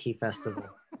the IET Festival.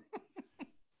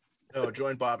 No,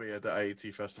 join Bobby at the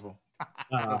IET Festival.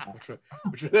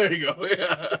 There you go.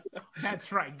 Yeah.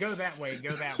 That's right. Go that way.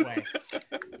 Go that way.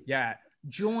 Yeah.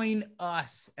 Join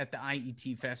us at the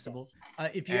IET Festival.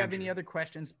 If you have any other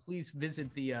questions, please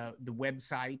visit the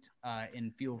website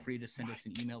and feel free to send us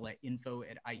an email at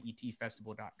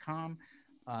info@ietfestival.com.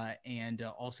 and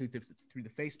also through the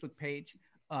Facebook page.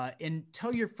 And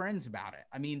tell your friends about it.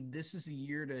 I mean, this is a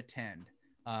year to attend.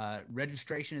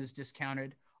 Registration is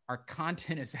discounted. Our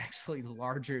content is actually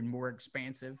larger and more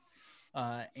expansive.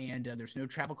 And there's no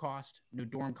travel cost, no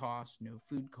dorm cost, no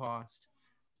food cost.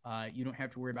 You don't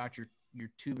have to worry about your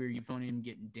tuba or euphonium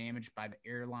getting damaged by the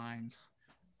airlines.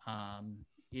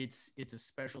 It's a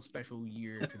special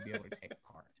year to be able to take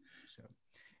part. So,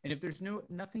 and if there's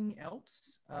nothing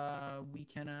else, we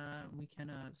can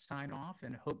sign off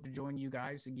and hope to join you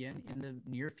guys again in the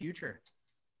near future.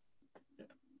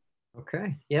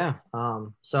 Okay, yeah.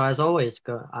 So as always,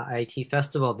 go IET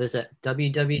Festival. Visit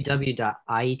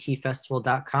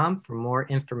www.ietfestival.com for more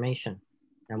information.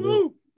 And we'll